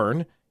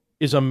Auburn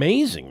is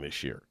amazing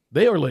this year.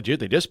 They are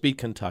legit. They just beat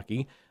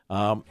Kentucky.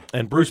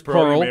 And Bruce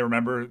Pearl. You may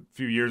remember a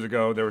few years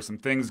ago, there were some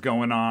things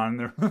going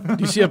on. Do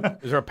you see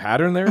is there a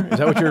pattern there? Is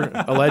that what you're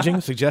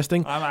alleging,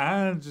 suggesting?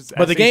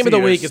 But the game of the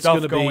week, it's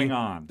going to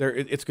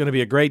be it's going to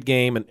be a great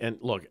game. And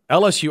look,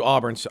 LSU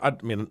Auburn. I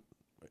mean,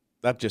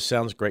 that just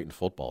sounds great in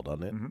football,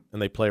 doesn't it?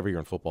 And they play every year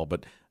in football,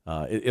 but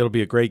it'll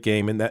be a great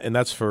game. And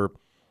that's for,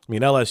 I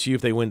mean, LSU, if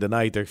they win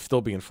tonight, they'll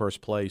still be in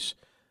first place.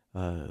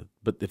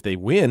 But if they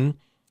win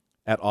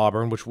at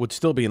Auburn, which would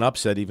still be an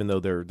upset, even though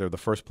they're the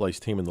first place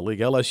team in the league,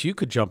 LSU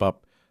could jump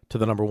up to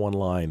the number 1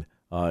 line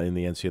in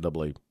the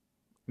NCAA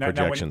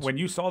projections. Now when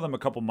you saw them a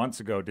couple months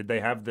ago, did they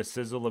have the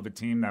sizzle of a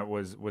team that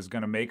was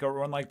going to make a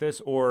run like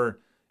this, or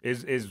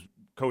is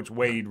Coach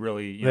Wade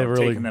really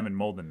taking them and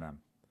molding them?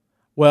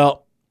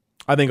 Well,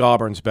 I think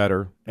Auburn's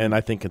better, and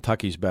I think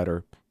Kentucky's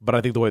better. But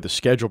I think the way the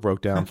schedule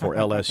broke down for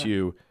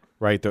LSU,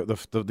 right,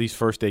 these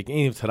first 8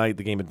 games, tonight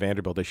the game at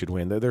Vanderbilt, they should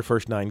win. Their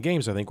first 9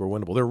 games, I think, were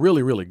winnable. They're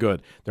really, really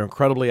good. They're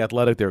incredibly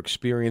athletic. They're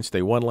experienced.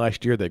 They won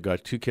last year. They've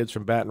got 2 kids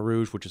from Baton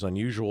Rouge, which is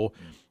unusual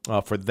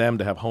for them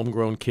to have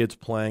homegrown kids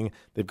playing.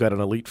 They've got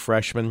an elite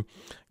freshman.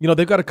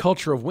 They've got a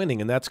culture of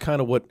winning, and that's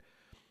kind of what,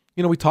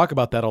 we talk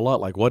about that a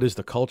lot. Like, what is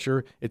the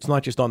culture? It's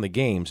not just on the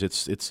games.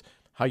 It's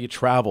how you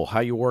travel, how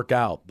you work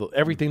out,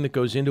 everything that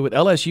goes into it.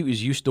 LSU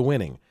is used to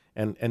winning,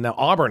 and now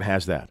Auburn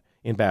has that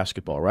in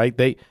basketball, right?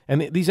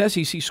 These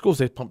SEC schools,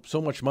 they pump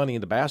so much money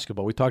into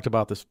basketball. We talked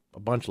about this a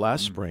bunch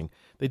last spring.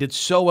 They did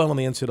so well in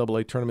the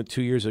NCAA tournament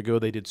 2 years ago.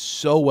 They did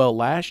so well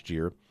last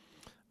year,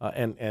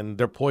 and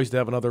they're poised to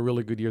have another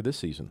really good year this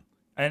season.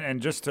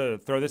 And just to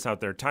throw this out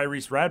there,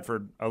 Tyrese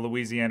Radford, a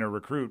Louisiana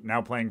recruit,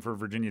 now playing for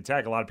Virginia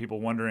Tech. A lot of people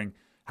wondering,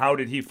 how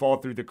did he fall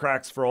through the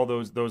cracks for all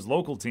those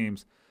local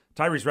teams?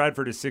 Tyrese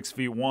Radford is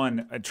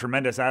 6'1", a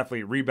tremendous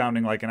athlete,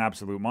 rebounding like an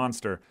absolute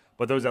monster.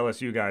 But those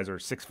LSU guys are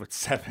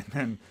 6'7",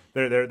 and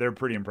they're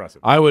pretty impressive.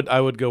 I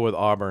would go with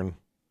Auburn.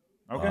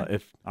 Okay.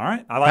 All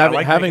right. I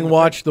like having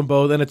watched them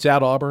both, and it's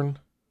at Auburn.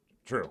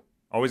 True.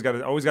 Always got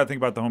to think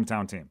about the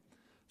hometown team.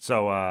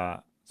 So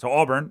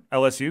Auburn,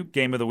 LSU,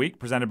 game of the week,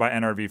 presented by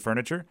NRV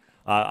Furniture.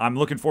 I'm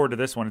looking forward to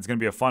this one. It's going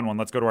to be a fun one.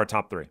 Let's go to our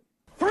top 3.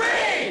 3,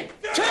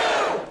 2,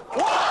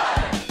 1.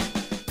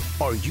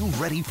 Are you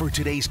ready for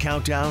today's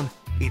countdown?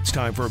 It's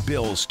time for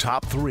Bill's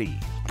Top 3,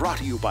 brought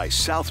to you by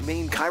South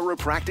Main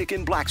Chiropractic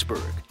in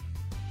Blacksburg.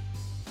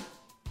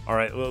 All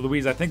right,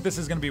 Louise, I think this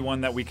is going to be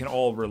one that we can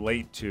all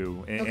relate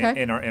to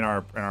in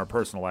our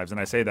personal lives, and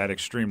I say that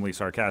extremely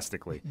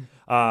sarcastically.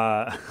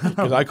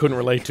 Because I couldn't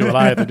relate to it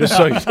either, just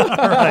so you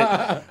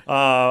know.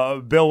 All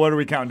right. Bill, what are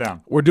we counting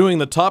down? We're doing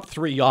the top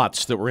 3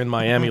 yachts that were in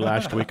Miami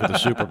last week at the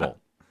Super Bowl.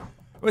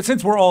 But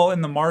since we're all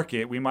in the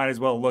market, we might as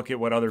well look at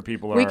what other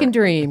people are. We can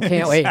dream,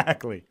 can't we?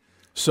 Exactly.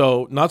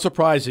 So, not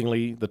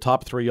surprisingly, the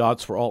top 3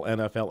 yachts were all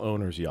NFL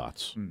owners'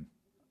 yachts.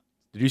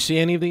 Did you see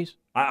any of these?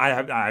 I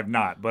have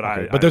not, but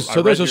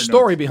okay. There's a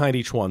story behind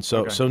each one.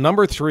 So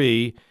number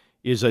 3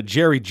 is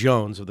Jerry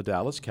Jones of the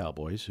Dallas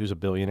Cowboys, who's a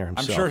billionaire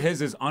himself. I'm sure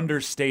his is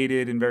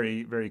understated and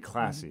very, very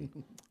classy.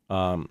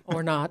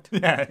 Or not.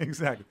 Yeah,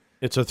 exactly.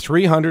 It's a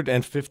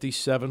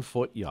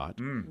 357-foot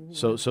yacht.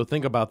 So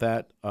think about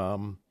that.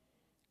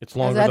 It's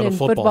longer than a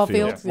football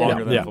field. Yeah, it's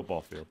longer than a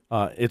football field.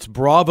 It's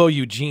Bravo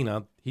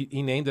Eugenia.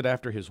 He named it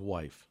after his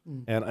wife.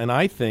 And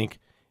I think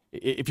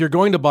if you're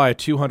going to buy a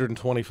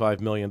 $225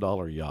 million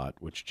yacht,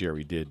 which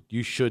Jerry did,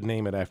 you should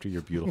name it after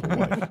your beautiful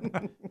wife.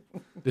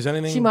 Does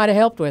anything? She might have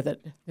helped with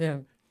it. Yeah.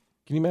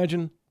 Can you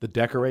imagine the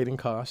decorating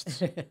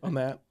costs on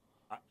that?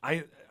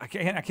 I I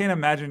can't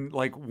imagine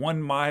like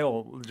 1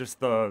 mile,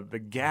 just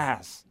the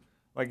gas.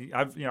 Like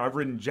I've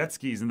ridden jet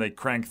skis and they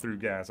crank through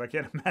gas. I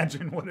can't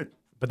imagine what it.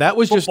 But that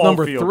was just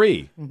number field.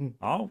 3.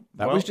 Oh,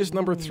 that was just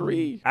number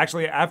 3.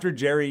 Actually, after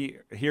Jerry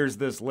hears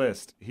this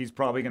list, he's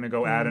probably going to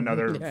go add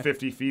another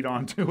 50 feet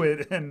onto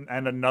it and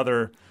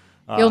another.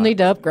 He'll need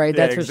to upgrade,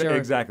 that's for sure.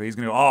 Exactly. He's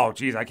going to go, oh,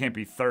 geez, I can't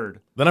be third.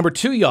 The number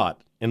 2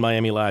 yacht in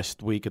Miami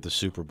last week at the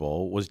Super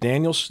Bowl was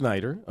Daniel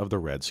Snyder of the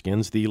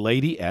Redskins, the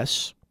Lady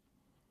S.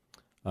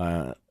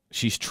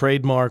 She's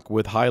trademarked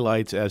with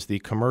highlights as the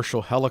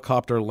commercial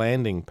helicopter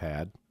landing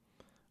pad,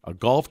 a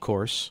golf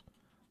course,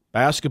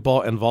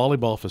 basketball and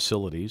volleyball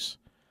facilities.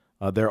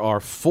 There are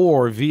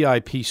 4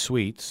 VIP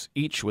suites,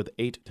 each with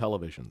 8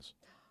 televisions.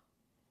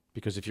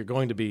 Because if you're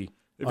going to be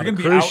on a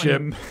cruise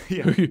ship,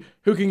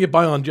 who can get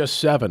by on just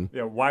 7?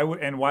 Yeah. Why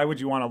would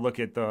you want to look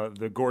at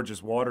the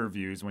gorgeous water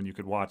views when you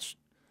could watch,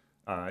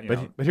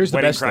 but here's the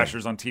Wedding best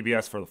Crashers thing. on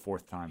TBS for the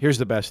 4th time? Here's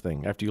the best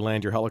thing: after you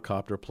land your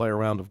helicopter, play a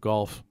round of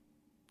golf,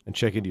 and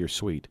check into your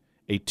suite,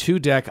 a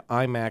 2-deck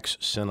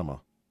IMAX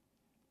cinema.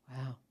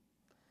 Wow.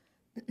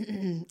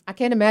 I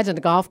can't imagine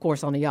the golf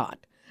course on a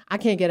yacht. I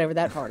can't get over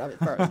that part of it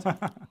first.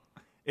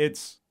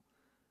 It's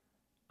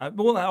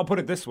well, I'll put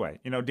it this way.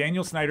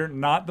 Daniel Snyder,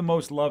 not the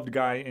most loved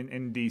guy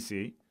in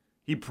D.C.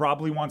 He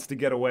probably wants to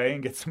get away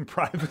and get some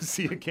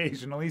privacy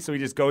occasionally, so he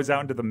just goes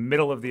out into the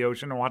middle of the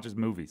ocean and watches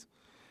movies.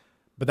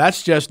 But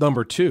that's just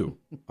number 2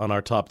 on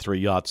our top 3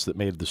 yachts that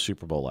made the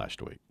Super Bowl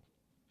last week.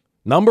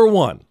 Number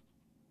 1,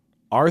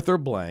 Arthur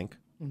Blank,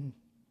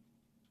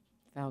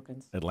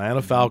 Falcons.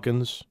 Atlanta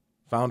Falcons,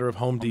 founder of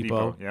Home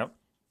Depot. Yep.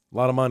 A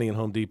lot of money in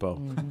Home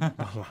Depot.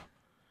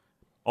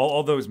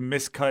 All those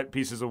miscut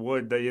pieces of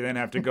wood that you then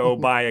have to go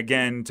buy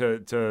again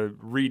to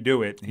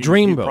redo it. He's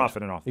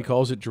profiting off He that.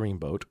 calls it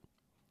Dreamboat.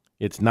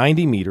 It's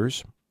 90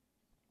 meters.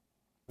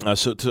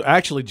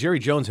 Actually, Jerry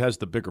Jones has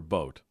the bigger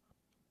boat.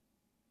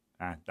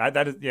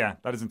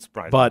 That isn't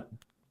surprising.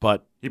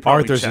 But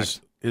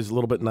Arthur's is a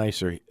little bit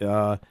nicer.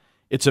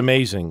 It's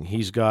amazing.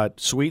 He's got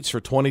suites for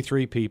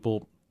 23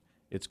 people.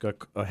 It's got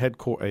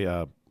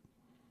a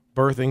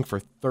berthing for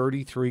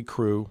 33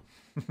 crew,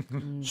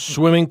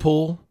 swimming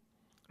pool,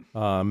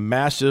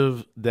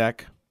 massive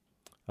deck,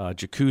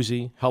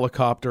 jacuzzi,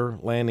 helicopter,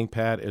 landing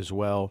pad as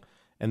well.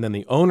 And then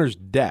the owner's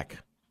deck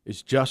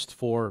is just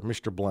for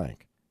Mr.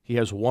 Blank. He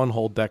has one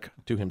whole deck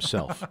to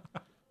himself.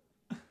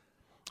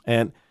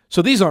 And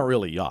so these aren't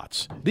really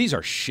yachts. These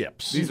are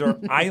ships. These are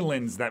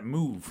islands that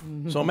move.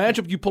 So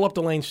imagine if you pull up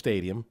to Lane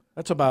Stadium.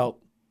 That's about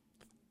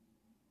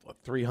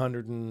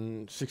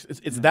 306.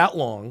 It's that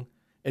long.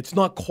 It's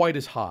not quite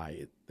as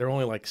high. They're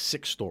only like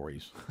 6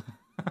 stories,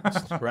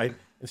 right?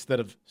 Instead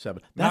of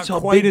 7. That's not how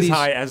quite big as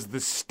high as the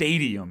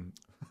stadium.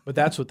 But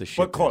that's what the ship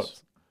But close.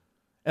 is.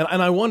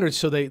 And I wondered,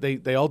 so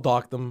they all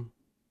dock them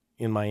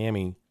in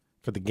Miami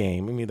for the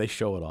game. I mean, they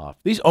show it off.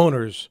 These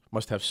owners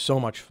must have so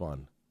much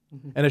fun.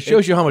 And it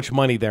shows you how much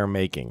money they're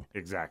making.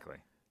 Exactly.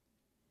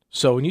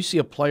 So when you see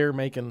a player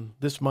making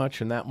this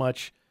much and that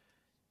much,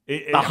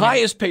 the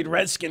highest paid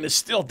Redskin is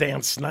still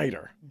Dan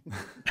Snyder.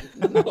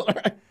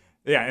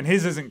 Yeah, and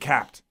his isn't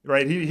capped,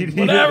 right?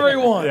 Whatever he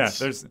wants.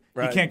 Yeah,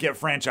 Right. He can't get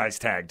franchise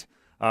tagged,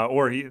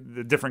 or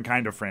the different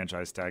kind of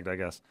franchise tagged, I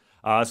guess.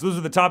 So those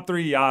are the top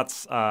 3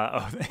 yachts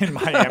in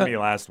Miami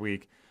last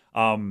week.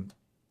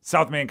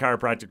 South Main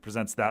Chiropractic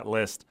presents that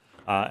list.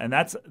 And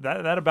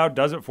that about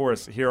does it for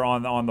us here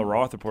on the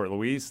Roth Report.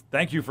 Louise,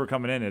 thank you for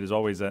coming in. It is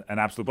always an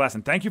absolute blast.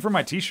 And thank you for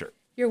my T-shirt.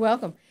 You're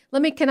welcome.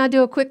 Can I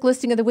do a quick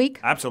listing of the week?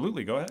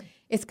 Absolutely. Go ahead.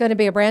 It's going to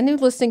be a brand new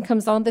listing,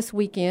 comes on this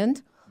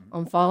weekend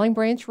on Falling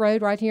Branch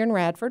Road right here in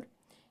Radford.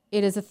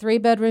 It is a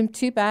 3-bedroom,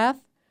 2-bath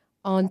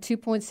on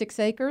 2.6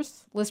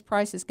 acres. List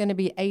price is going to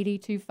be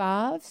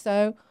 $82,500.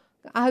 So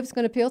I hope it's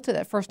going to appeal to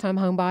that first-time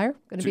home buyer.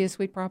 Going to be a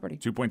sweet property.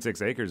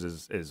 2.6 acres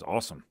is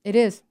awesome. It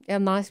is.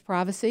 And nice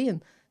privacy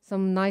and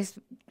some nice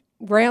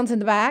grounds in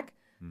the back,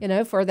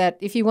 for that.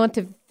 If you want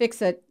to fix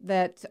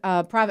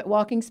that private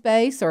walking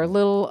space or a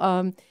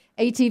little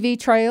ATV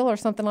trail or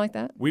something like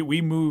that.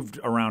 We moved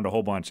around a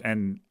whole bunch,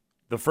 and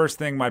the first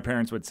thing my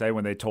parents would say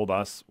when they told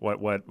us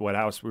what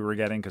house we were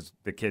getting, because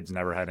the kids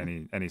never had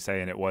any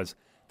say in it, was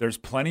there's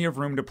plenty of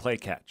room to play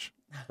catch.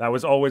 That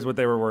was always what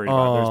they were worried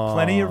about. There's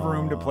plenty of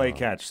room to play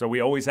catch. So we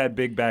always had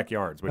big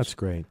backyards. That's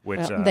great.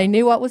 Which they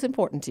knew what was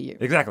important to you.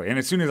 Exactly. And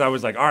as soon as I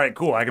was like, all right,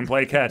 cool, I can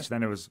play catch,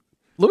 then it was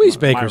Louise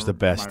Baker's the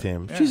best,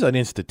 Tim. Yeah. She's an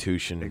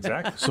institution.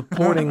 Exactly.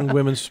 Supporting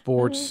women's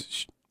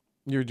sports.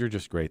 You're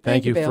just great.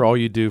 Thank you Bill. for all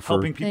you do for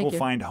helping people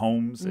find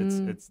homes.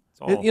 It's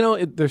all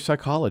they're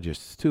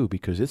psychologists too,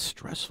 because it's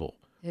stressful.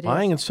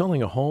 Buying and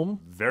selling a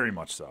home. Very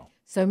much so.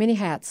 So many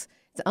hats.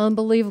 It's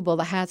unbelievable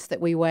the hats that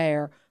we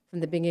wear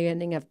from the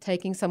beginning of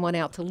taking someone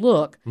out to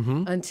look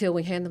until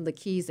we hand them the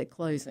keys at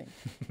closing.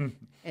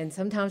 And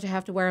sometimes you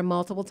have to wear them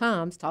multiple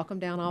times, talk them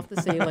down off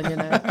the ceiling,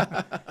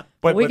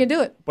 But we can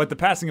do it. But the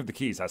passing of the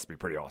keys has to be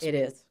pretty awesome. It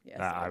is. Yes,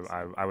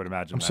 I would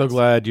imagine. I'm so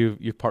glad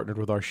you've partnered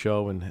with our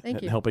show and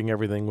you. helping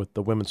everything with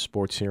the women's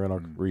sports here in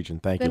our region.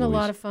 Thank you, It's been Louise. a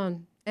lot of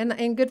fun.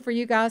 And good for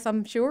you guys,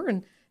 I'm sure,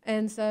 and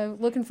And so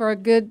looking for a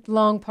good,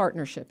 long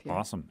partnership here.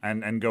 Awesome.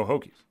 And go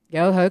Hokies.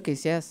 Go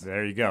Hokies, yes.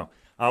 There you go.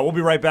 We'll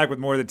be right back with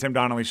more of the Tim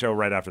Donnelly Show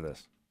right after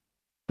this.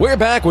 We're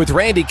back with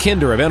Randy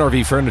Kinder of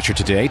NRV Furniture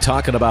today,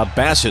 talking about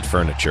Bassett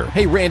Furniture.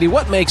 Hey, Randy,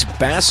 what makes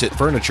Bassett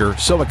Furniture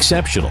so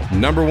exceptional?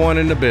 Number one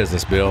in the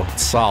business, Bill.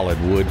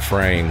 Solid wood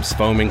frames,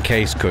 foaming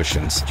case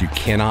cushions. You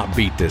cannot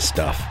beat this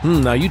stuff.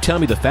 Now, you tell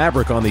me the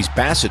fabric on these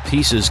Bassett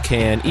pieces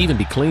can even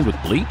be cleaned with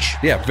bleach?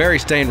 Yeah, very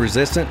stain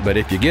resistant, but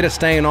if you get a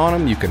stain on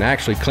them, you can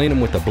actually clean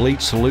them with a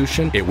bleach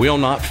solution. It will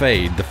not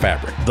fade the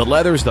fabric. The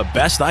leather's the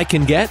best I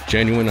can get?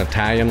 Genuine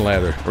Italian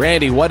leather.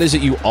 Randy, what is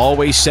it you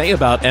always say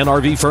about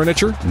NRV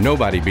Furniture?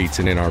 Nobody beats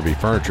an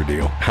NRV Furniture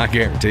deal. I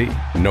guarantee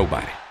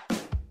nobody.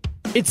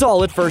 It's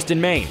all at First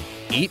and Main.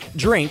 Eat,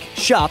 drink,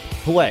 shop,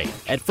 play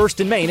at First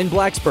and Main in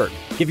Blacksburg.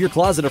 Give your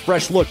closet a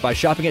fresh look by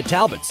shopping at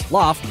Talbot's,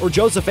 Loft, or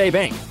Joseph A.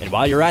 Bank. And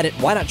while you're at it,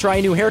 why not try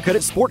a new haircut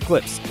at Sport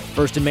Clips?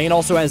 First and Main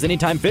also has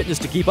Anytime Fitness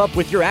to keep up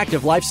with your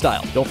active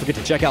lifestyle. Don't forget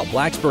to check out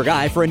Blacksburg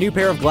Eye for a new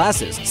pair of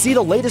glasses. See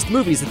the latest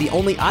movies at the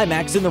only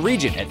IMAX in the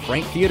region at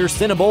Frank Theater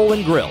Cinnabole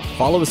and Grill.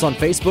 Follow us on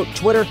Facebook,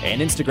 Twitter,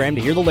 and Instagram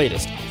to hear the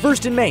latest.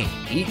 First and Main.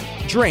 Eat,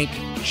 drink,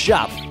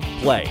 shop,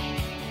 play.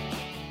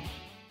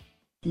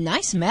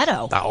 Nice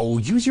meadow. Oh,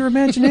 use your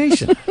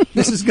imagination.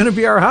 This is going to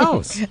be our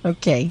house.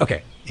 Okay.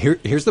 Okay,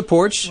 here's the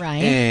porch.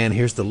 Right. And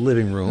here's the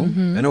living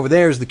room. And over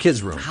there is the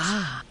kids' room.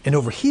 And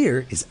over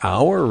here is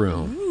our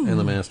room. Ooh. And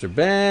the master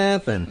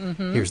bath. And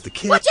here's the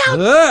kids. Watch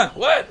out!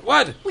 What?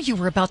 Well, you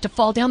were about to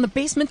fall down the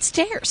basement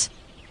stairs.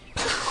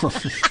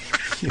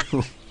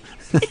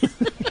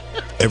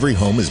 Every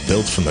home is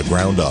built from the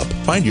ground up.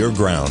 Find your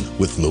ground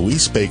with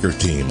Louise Baker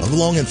team of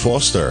Long &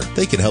 Foster.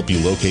 They can help you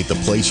locate the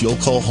place you'll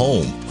call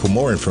home. For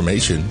more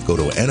information, go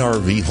to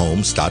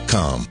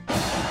nrvhomes.com.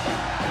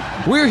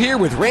 We're here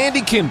with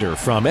Randy Kinder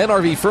from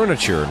NRV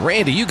Furniture. And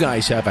Randy, you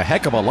guys have a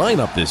heck of a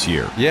lineup this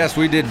year. Yes,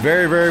 we did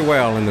very, very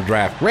well in the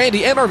draft.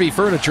 Randy, NRV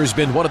Furniture has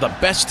been one of the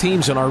best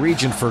teams in our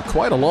region for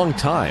quite a long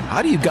time.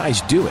 How do you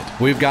guys do it?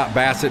 We've got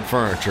Bassett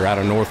Furniture out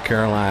of North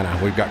Carolina.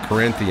 We've got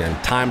Corinthian,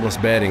 Timeless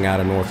Bedding out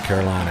of North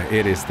Carolina.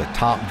 It is the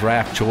top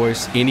draft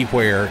choice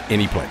anywhere,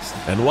 anyplace.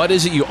 And what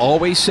is it you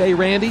always say,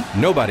 Randy?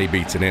 Nobody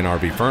beats an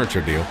NRV Furniture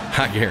deal.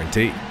 I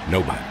guarantee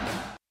nobody.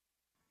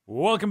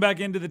 Welcome back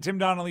into the Tim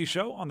Donnelly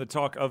Show on the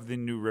talk of the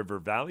New River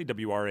Valley,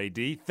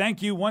 WRAD.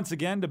 Thank you once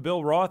again to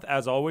Bill Roth,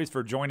 as always,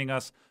 for joining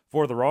us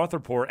for the Roth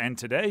Report. And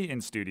today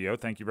in studio,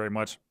 thank you very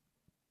much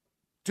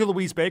to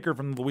Louise Baker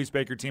from the Louise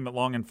Baker team at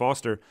Long &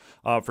 Foster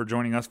for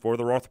joining us for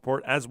the Roth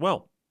Report as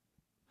well.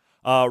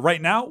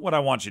 Right now, what I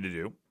want you to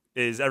do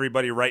is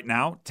everybody right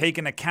now take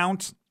an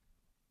account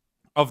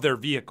of their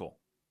vehicle.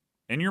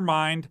 In your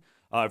mind,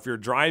 if you're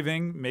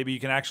driving, maybe you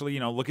can actually,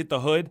 look at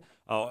the hood.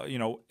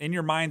 In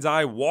your mind's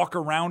eye, walk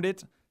around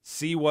it,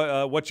 see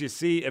what you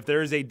see. If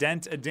there is a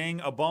dent, a ding,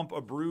 a bump,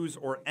 a bruise,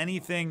 or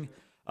anything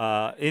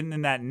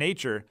in that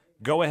nature,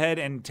 go ahead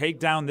and take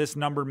down this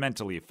number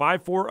mentally,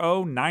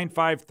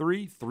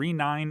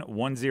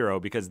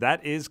 540-953-3910, because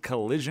that is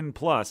Collision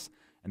Plus,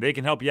 and they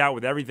can help you out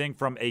with everything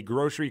from a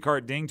grocery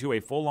cart ding to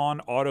a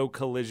full-on auto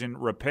collision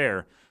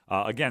repair.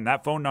 Again,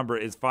 that phone number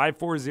is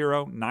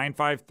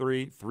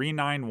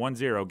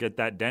 540-953-3910. Get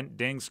that dent,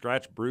 ding,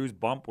 scratch, bruise,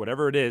 bump,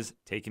 whatever it is,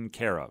 taken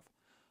care of.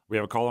 We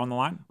have a call on the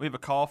line? We have a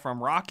call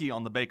from Rocky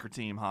on the Baker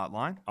team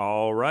hotline.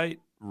 All right.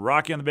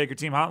 Rocky on the Baker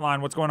team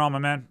hotline. What's going on, my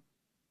man?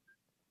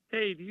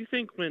 Hey, do you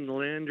think when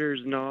Landers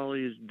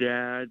Nolly's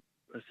dad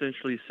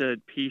essentially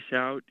said peace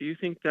out, do you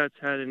think that's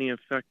had any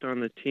effect on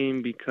the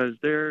team? Because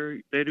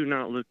they do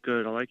not look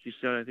good. Like you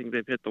said, I think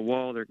they've hit the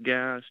wall. They're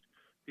gassed.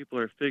 People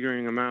are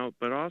figuring them out,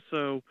 but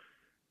also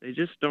they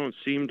just don't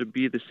seem to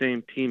be the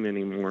same team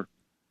anymore.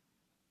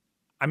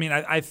 I mean,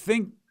 I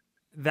think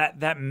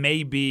that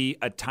may be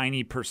a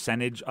tiny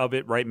percentage of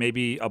it, right?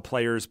 Maybe a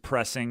player's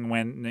pressing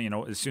when,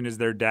 as soon as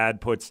their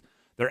dad puts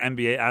their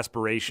NBA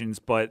aspirations,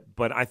 but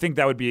I think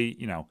that would be,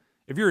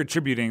 if you're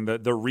attributing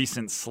the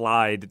recent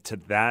slide to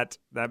that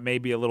may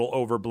be a little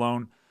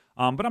overblown.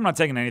 But I'm not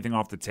taking anything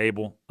off the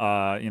table.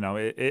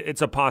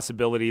 It's a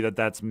possibility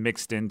that's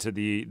mixed into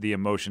the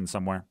emotion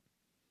somewhere.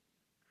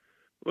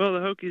 Well, the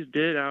Hokies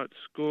did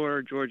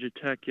outscore Georgia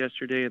Tech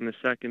yesterday in the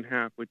second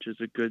half, which is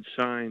a good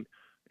sign.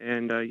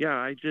 And, they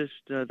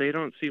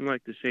don't seem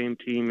like the same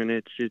team, and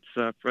it's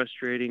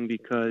frustrating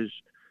because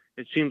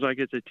it seems like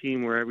it's a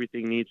team where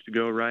everything needs to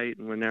go right,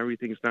 and when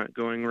everything's not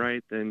going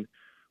right, then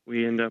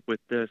we end up with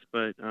this.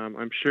 But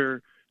I'm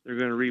sure they're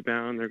going to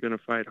rebound. They're going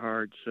to fight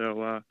hard.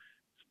 So as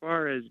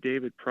far as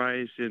David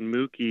Price and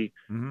Mookie,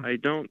 I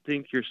don't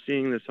think you're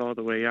seeing this all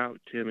the way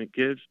out, Tim. It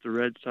gives the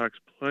Red Sox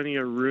plenty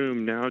of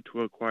room now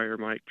to acquire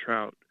Mike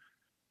Trout.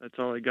 That's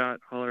all I got.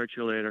 Holler at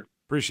you later.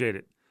 Appreciate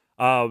it.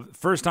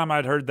 First time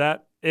I'd heard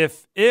that.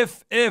 If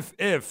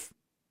the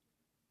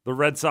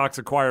Red Sox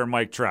acquire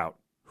Mike Trout,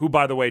 who,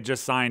 by the way,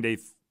 just signed a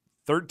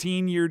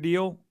 13-year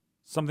deal,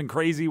 something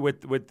crazy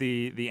with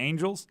the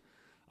Angels,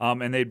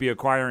 and they'd be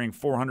acquiring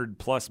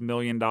 $400+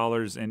 million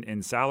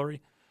in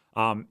salary.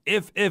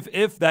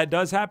 If that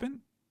does happen,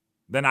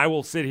 then I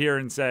will sit here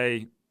and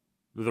say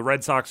the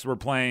Red Sox were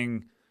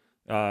playing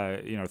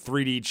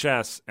 3D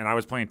chess, and I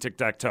was playing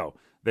tic-tac-toe.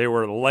 They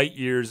were light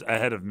years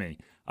ahead of me.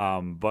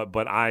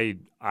 But I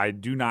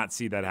do not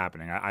see that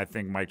happening. I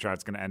think Mike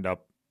Trout's going to end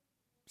up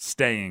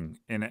staying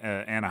in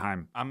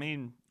Anaheim.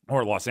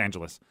 Or Los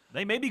Angeles.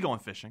 They may be going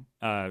fishing.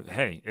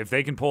 Hey, if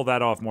they can pull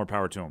that off, more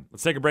power to them.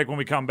 Let's take a break. When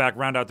we come back,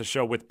 round out the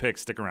show with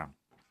picks. Stick around.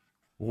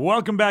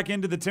 Welcome back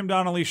into the Tim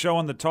Donnelly Show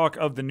on the talk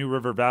of the New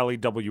River Valley,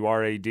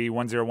 WRAD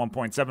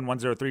 101.7,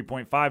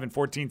 103.5, and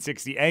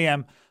 1460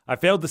 AM. I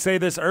failed to say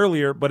this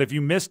earlier, but if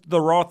you missed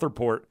the Roth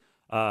Report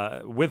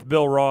with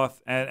Bill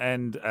Roth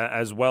and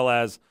as well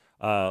as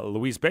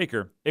Louise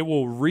Baker, it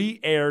will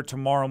re-air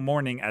tomorrow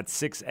morning at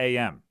 6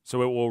 a.m.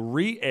 So it will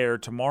re-air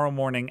tomorrow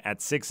morning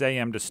at 6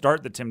 a.m. to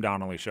start the Tim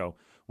Donnelly Show,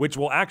 which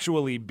will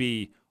actually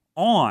be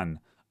on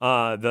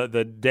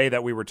the day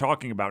that we were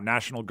talking about,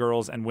 National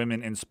Girls and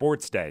Women in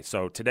Sports Day.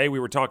 So today we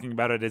were talking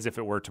about it as if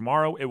it were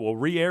tomorrow. It will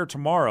re-air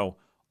tomorrow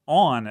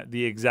on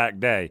the exact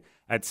day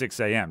at 6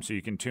 a.m. So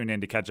you can tune in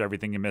to catch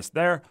everything you missed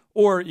there,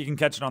 or you can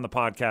catch it on the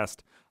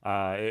podcast.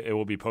 It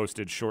will be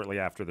posted shortly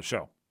after the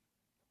show.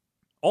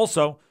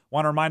 Also,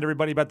 want to remind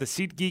everybody about the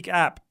SeatGeek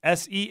app,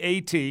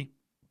 SeatGeek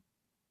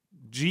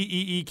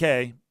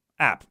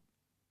app.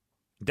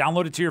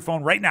 Download it to your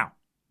phone right now.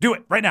 Do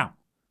it right now.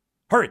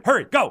 Hurry,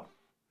 go.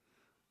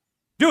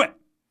 Do it.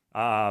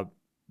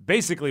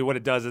 Basically, what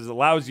it does is it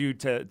allows you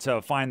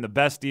to find the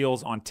best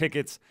deals on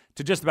tickets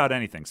to just about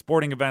anything.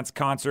 Sporting events,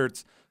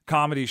 concerts,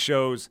 comedy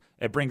shows.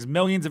 It brings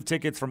millions of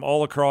tickets from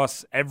all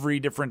across every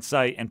different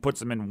site and puts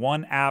them in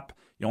one app.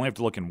 You only have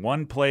to look in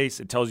one place.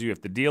 It tells you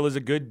if the deal is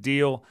a good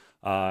deal.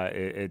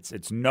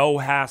 It's no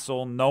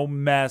hassle, no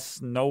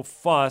mess, no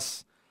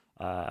fuss.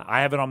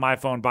 I have it on my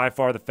phone, by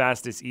far the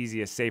fastest,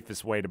 easiest,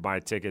 safest way to buy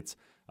tickets.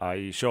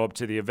 You show up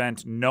to the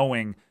event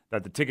knowing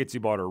that the tickets you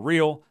bought are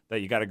real, that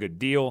you got a good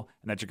deal,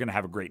 and that you're going to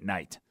have a great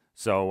night.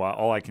 So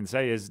all I can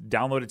say is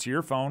download it to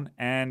your phone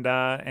and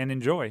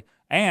enjoy.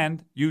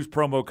 And use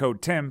promo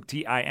code TIM,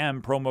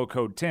 T-I-M, promo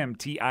code TIM,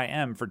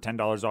 T-I-M, for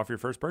 $10 off your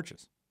first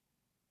purchase.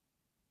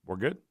 We're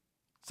good?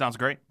 Sounds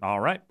great. All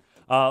right.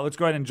 Let's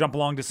go ahead and jump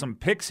along to some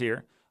picks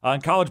here.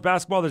 In college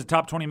basketball, there's a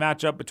top 20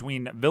 matchup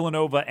between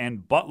Villanova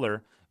and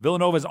Butler.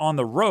 Villanova's on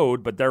the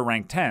road, but they're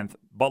ranked 10th.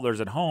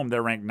 Butler's at home,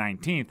 they're ranked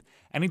 19th.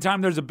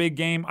 Anytime there's a big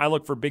game, I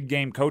look for big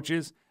game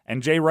coaches,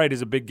 and Jay Wright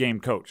is a big game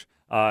coach.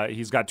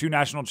 He's got 2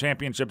 national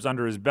championships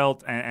under his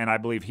belt, and I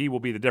believe he will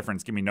be the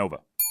difference. Give me Nova.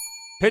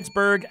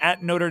 Pittsburgh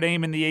at Notre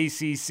Dame in the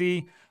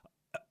ACC.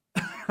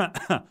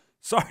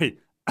 Sorry.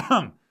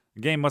 The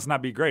game must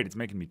not be great. It's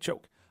making me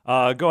choke.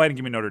 Go ahead and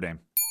give me Notre Dame.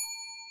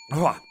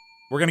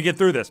 We're going to get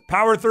through this.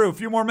 Power through. A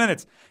few more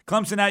minutes.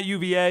 Clemson at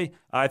UVA.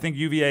 I think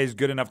UVA is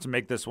good enough to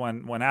make this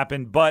one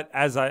happen. But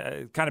as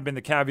I kind of been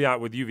the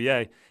caveat with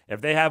UVA, if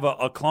they have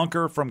a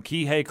clunker from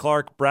Kihei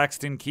Clark,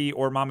 Braxton Key,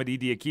 or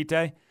Mamadi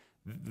Diakite,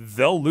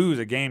 they'll lose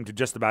a game to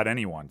just about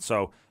anyone.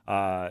 So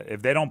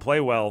if they don't play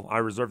well, I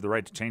reserve the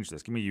right to change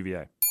this. Give me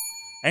UVA.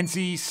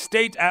 NC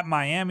State at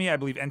Miami. I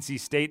believe NC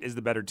State is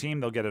the better team.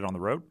 They'll get it on the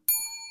road.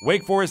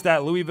 Wake Forest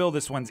at Louisville.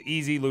 This one's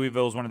easy.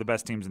 Louisville is one of the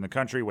best teams in the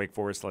country. Wake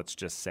Forest, let's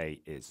just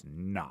say, is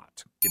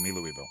not. Give me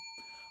Louisville.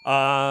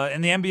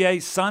 In the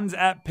NBA, Suns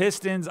at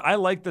Pistons. I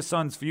like the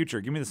Suns'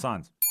 future. Give me the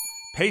Suns.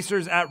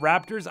 Pacers at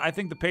Raptors. I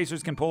think the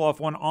Pacers can pull off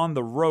one on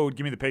the road.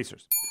 Give me the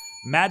Pacers.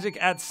 Magic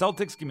at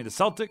Celtics. Give me the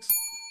Celtics.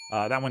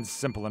 That one's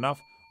simple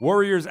enough.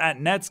 Warriors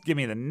at Nets. Give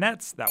me the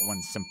Nets. That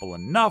one's simple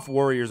enough.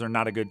 Warriors are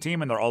not a good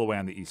team, and they're all the way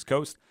on the East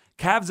Coast.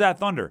 Cavs at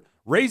Thunder.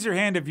 Raise your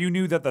hand if you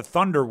knew that the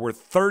Thunder were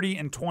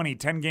 30-20,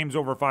 10 games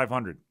over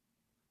 500.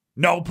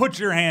 No, put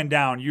your hand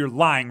down. You're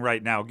lying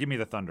right now. Give me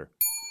the Thunder.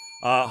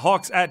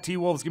 Hawks at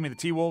T-Wolves. Give me the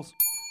T-Wolves.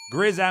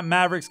 Grizz at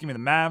Mavericks. Give me the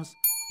Mavs.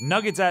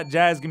 Nuggets at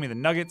Jazz. Give me the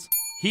Nuggets.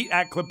 Heat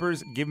at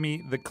Clippers. Give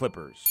me the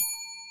Clippers.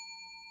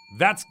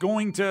 That's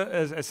going to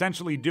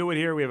essentially do it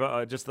here. We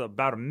have just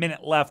about a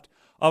minute left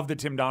of the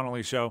Tim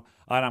Donnelly Show,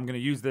 and I'm going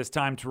to use this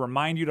time to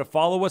remind you to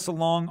follow us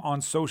along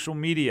on social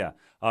media.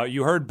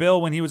 You heard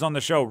Bill when he was on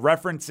the show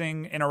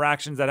referencing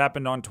interactions that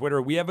happened on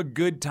Twitter. We have a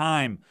good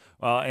time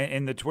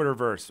in the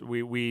Twitterverse.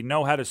 We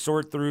know how to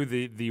sort through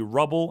the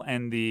rubble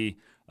and the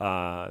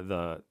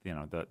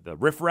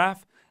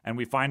riffraff, and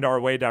we find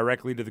our way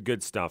directly to the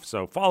good stuff.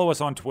 So follow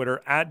us on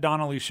Twitter at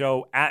Donnelly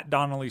Show, at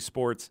Donnelly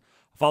Sports.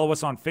 Follow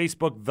us on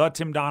Facebook, The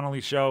Tim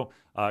Donnelly Show.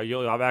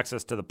 You'll have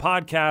access to the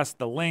podcast,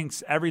 the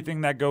links,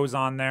 everything that goes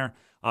on there,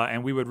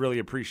 and we would really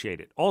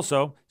appreciate it.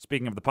 Also,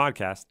 speaking of the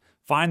podcast,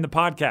 find the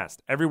podcast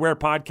everywhere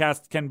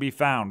podcasts can be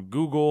found.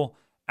 Google,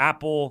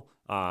 Apple,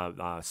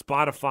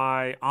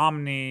 Spotify,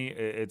 Omni,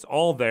 it's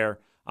all there.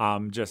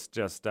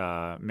 Just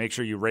make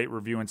sure you rate,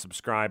 review, and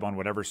subscribe on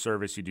whatever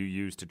service you do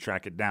use to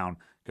track it down,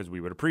 because we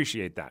would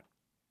appreciate that.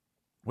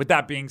 With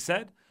that being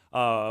said,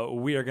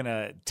 we are going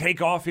to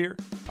take off here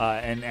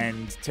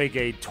and take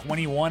a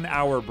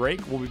 21-hour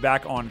break. We'll be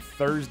back on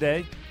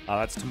Thursday.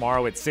 That's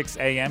tomorrow at 6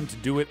 a.m. to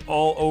do it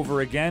all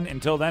over again.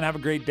 Until then, have a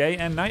great day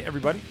and night,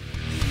 everybody.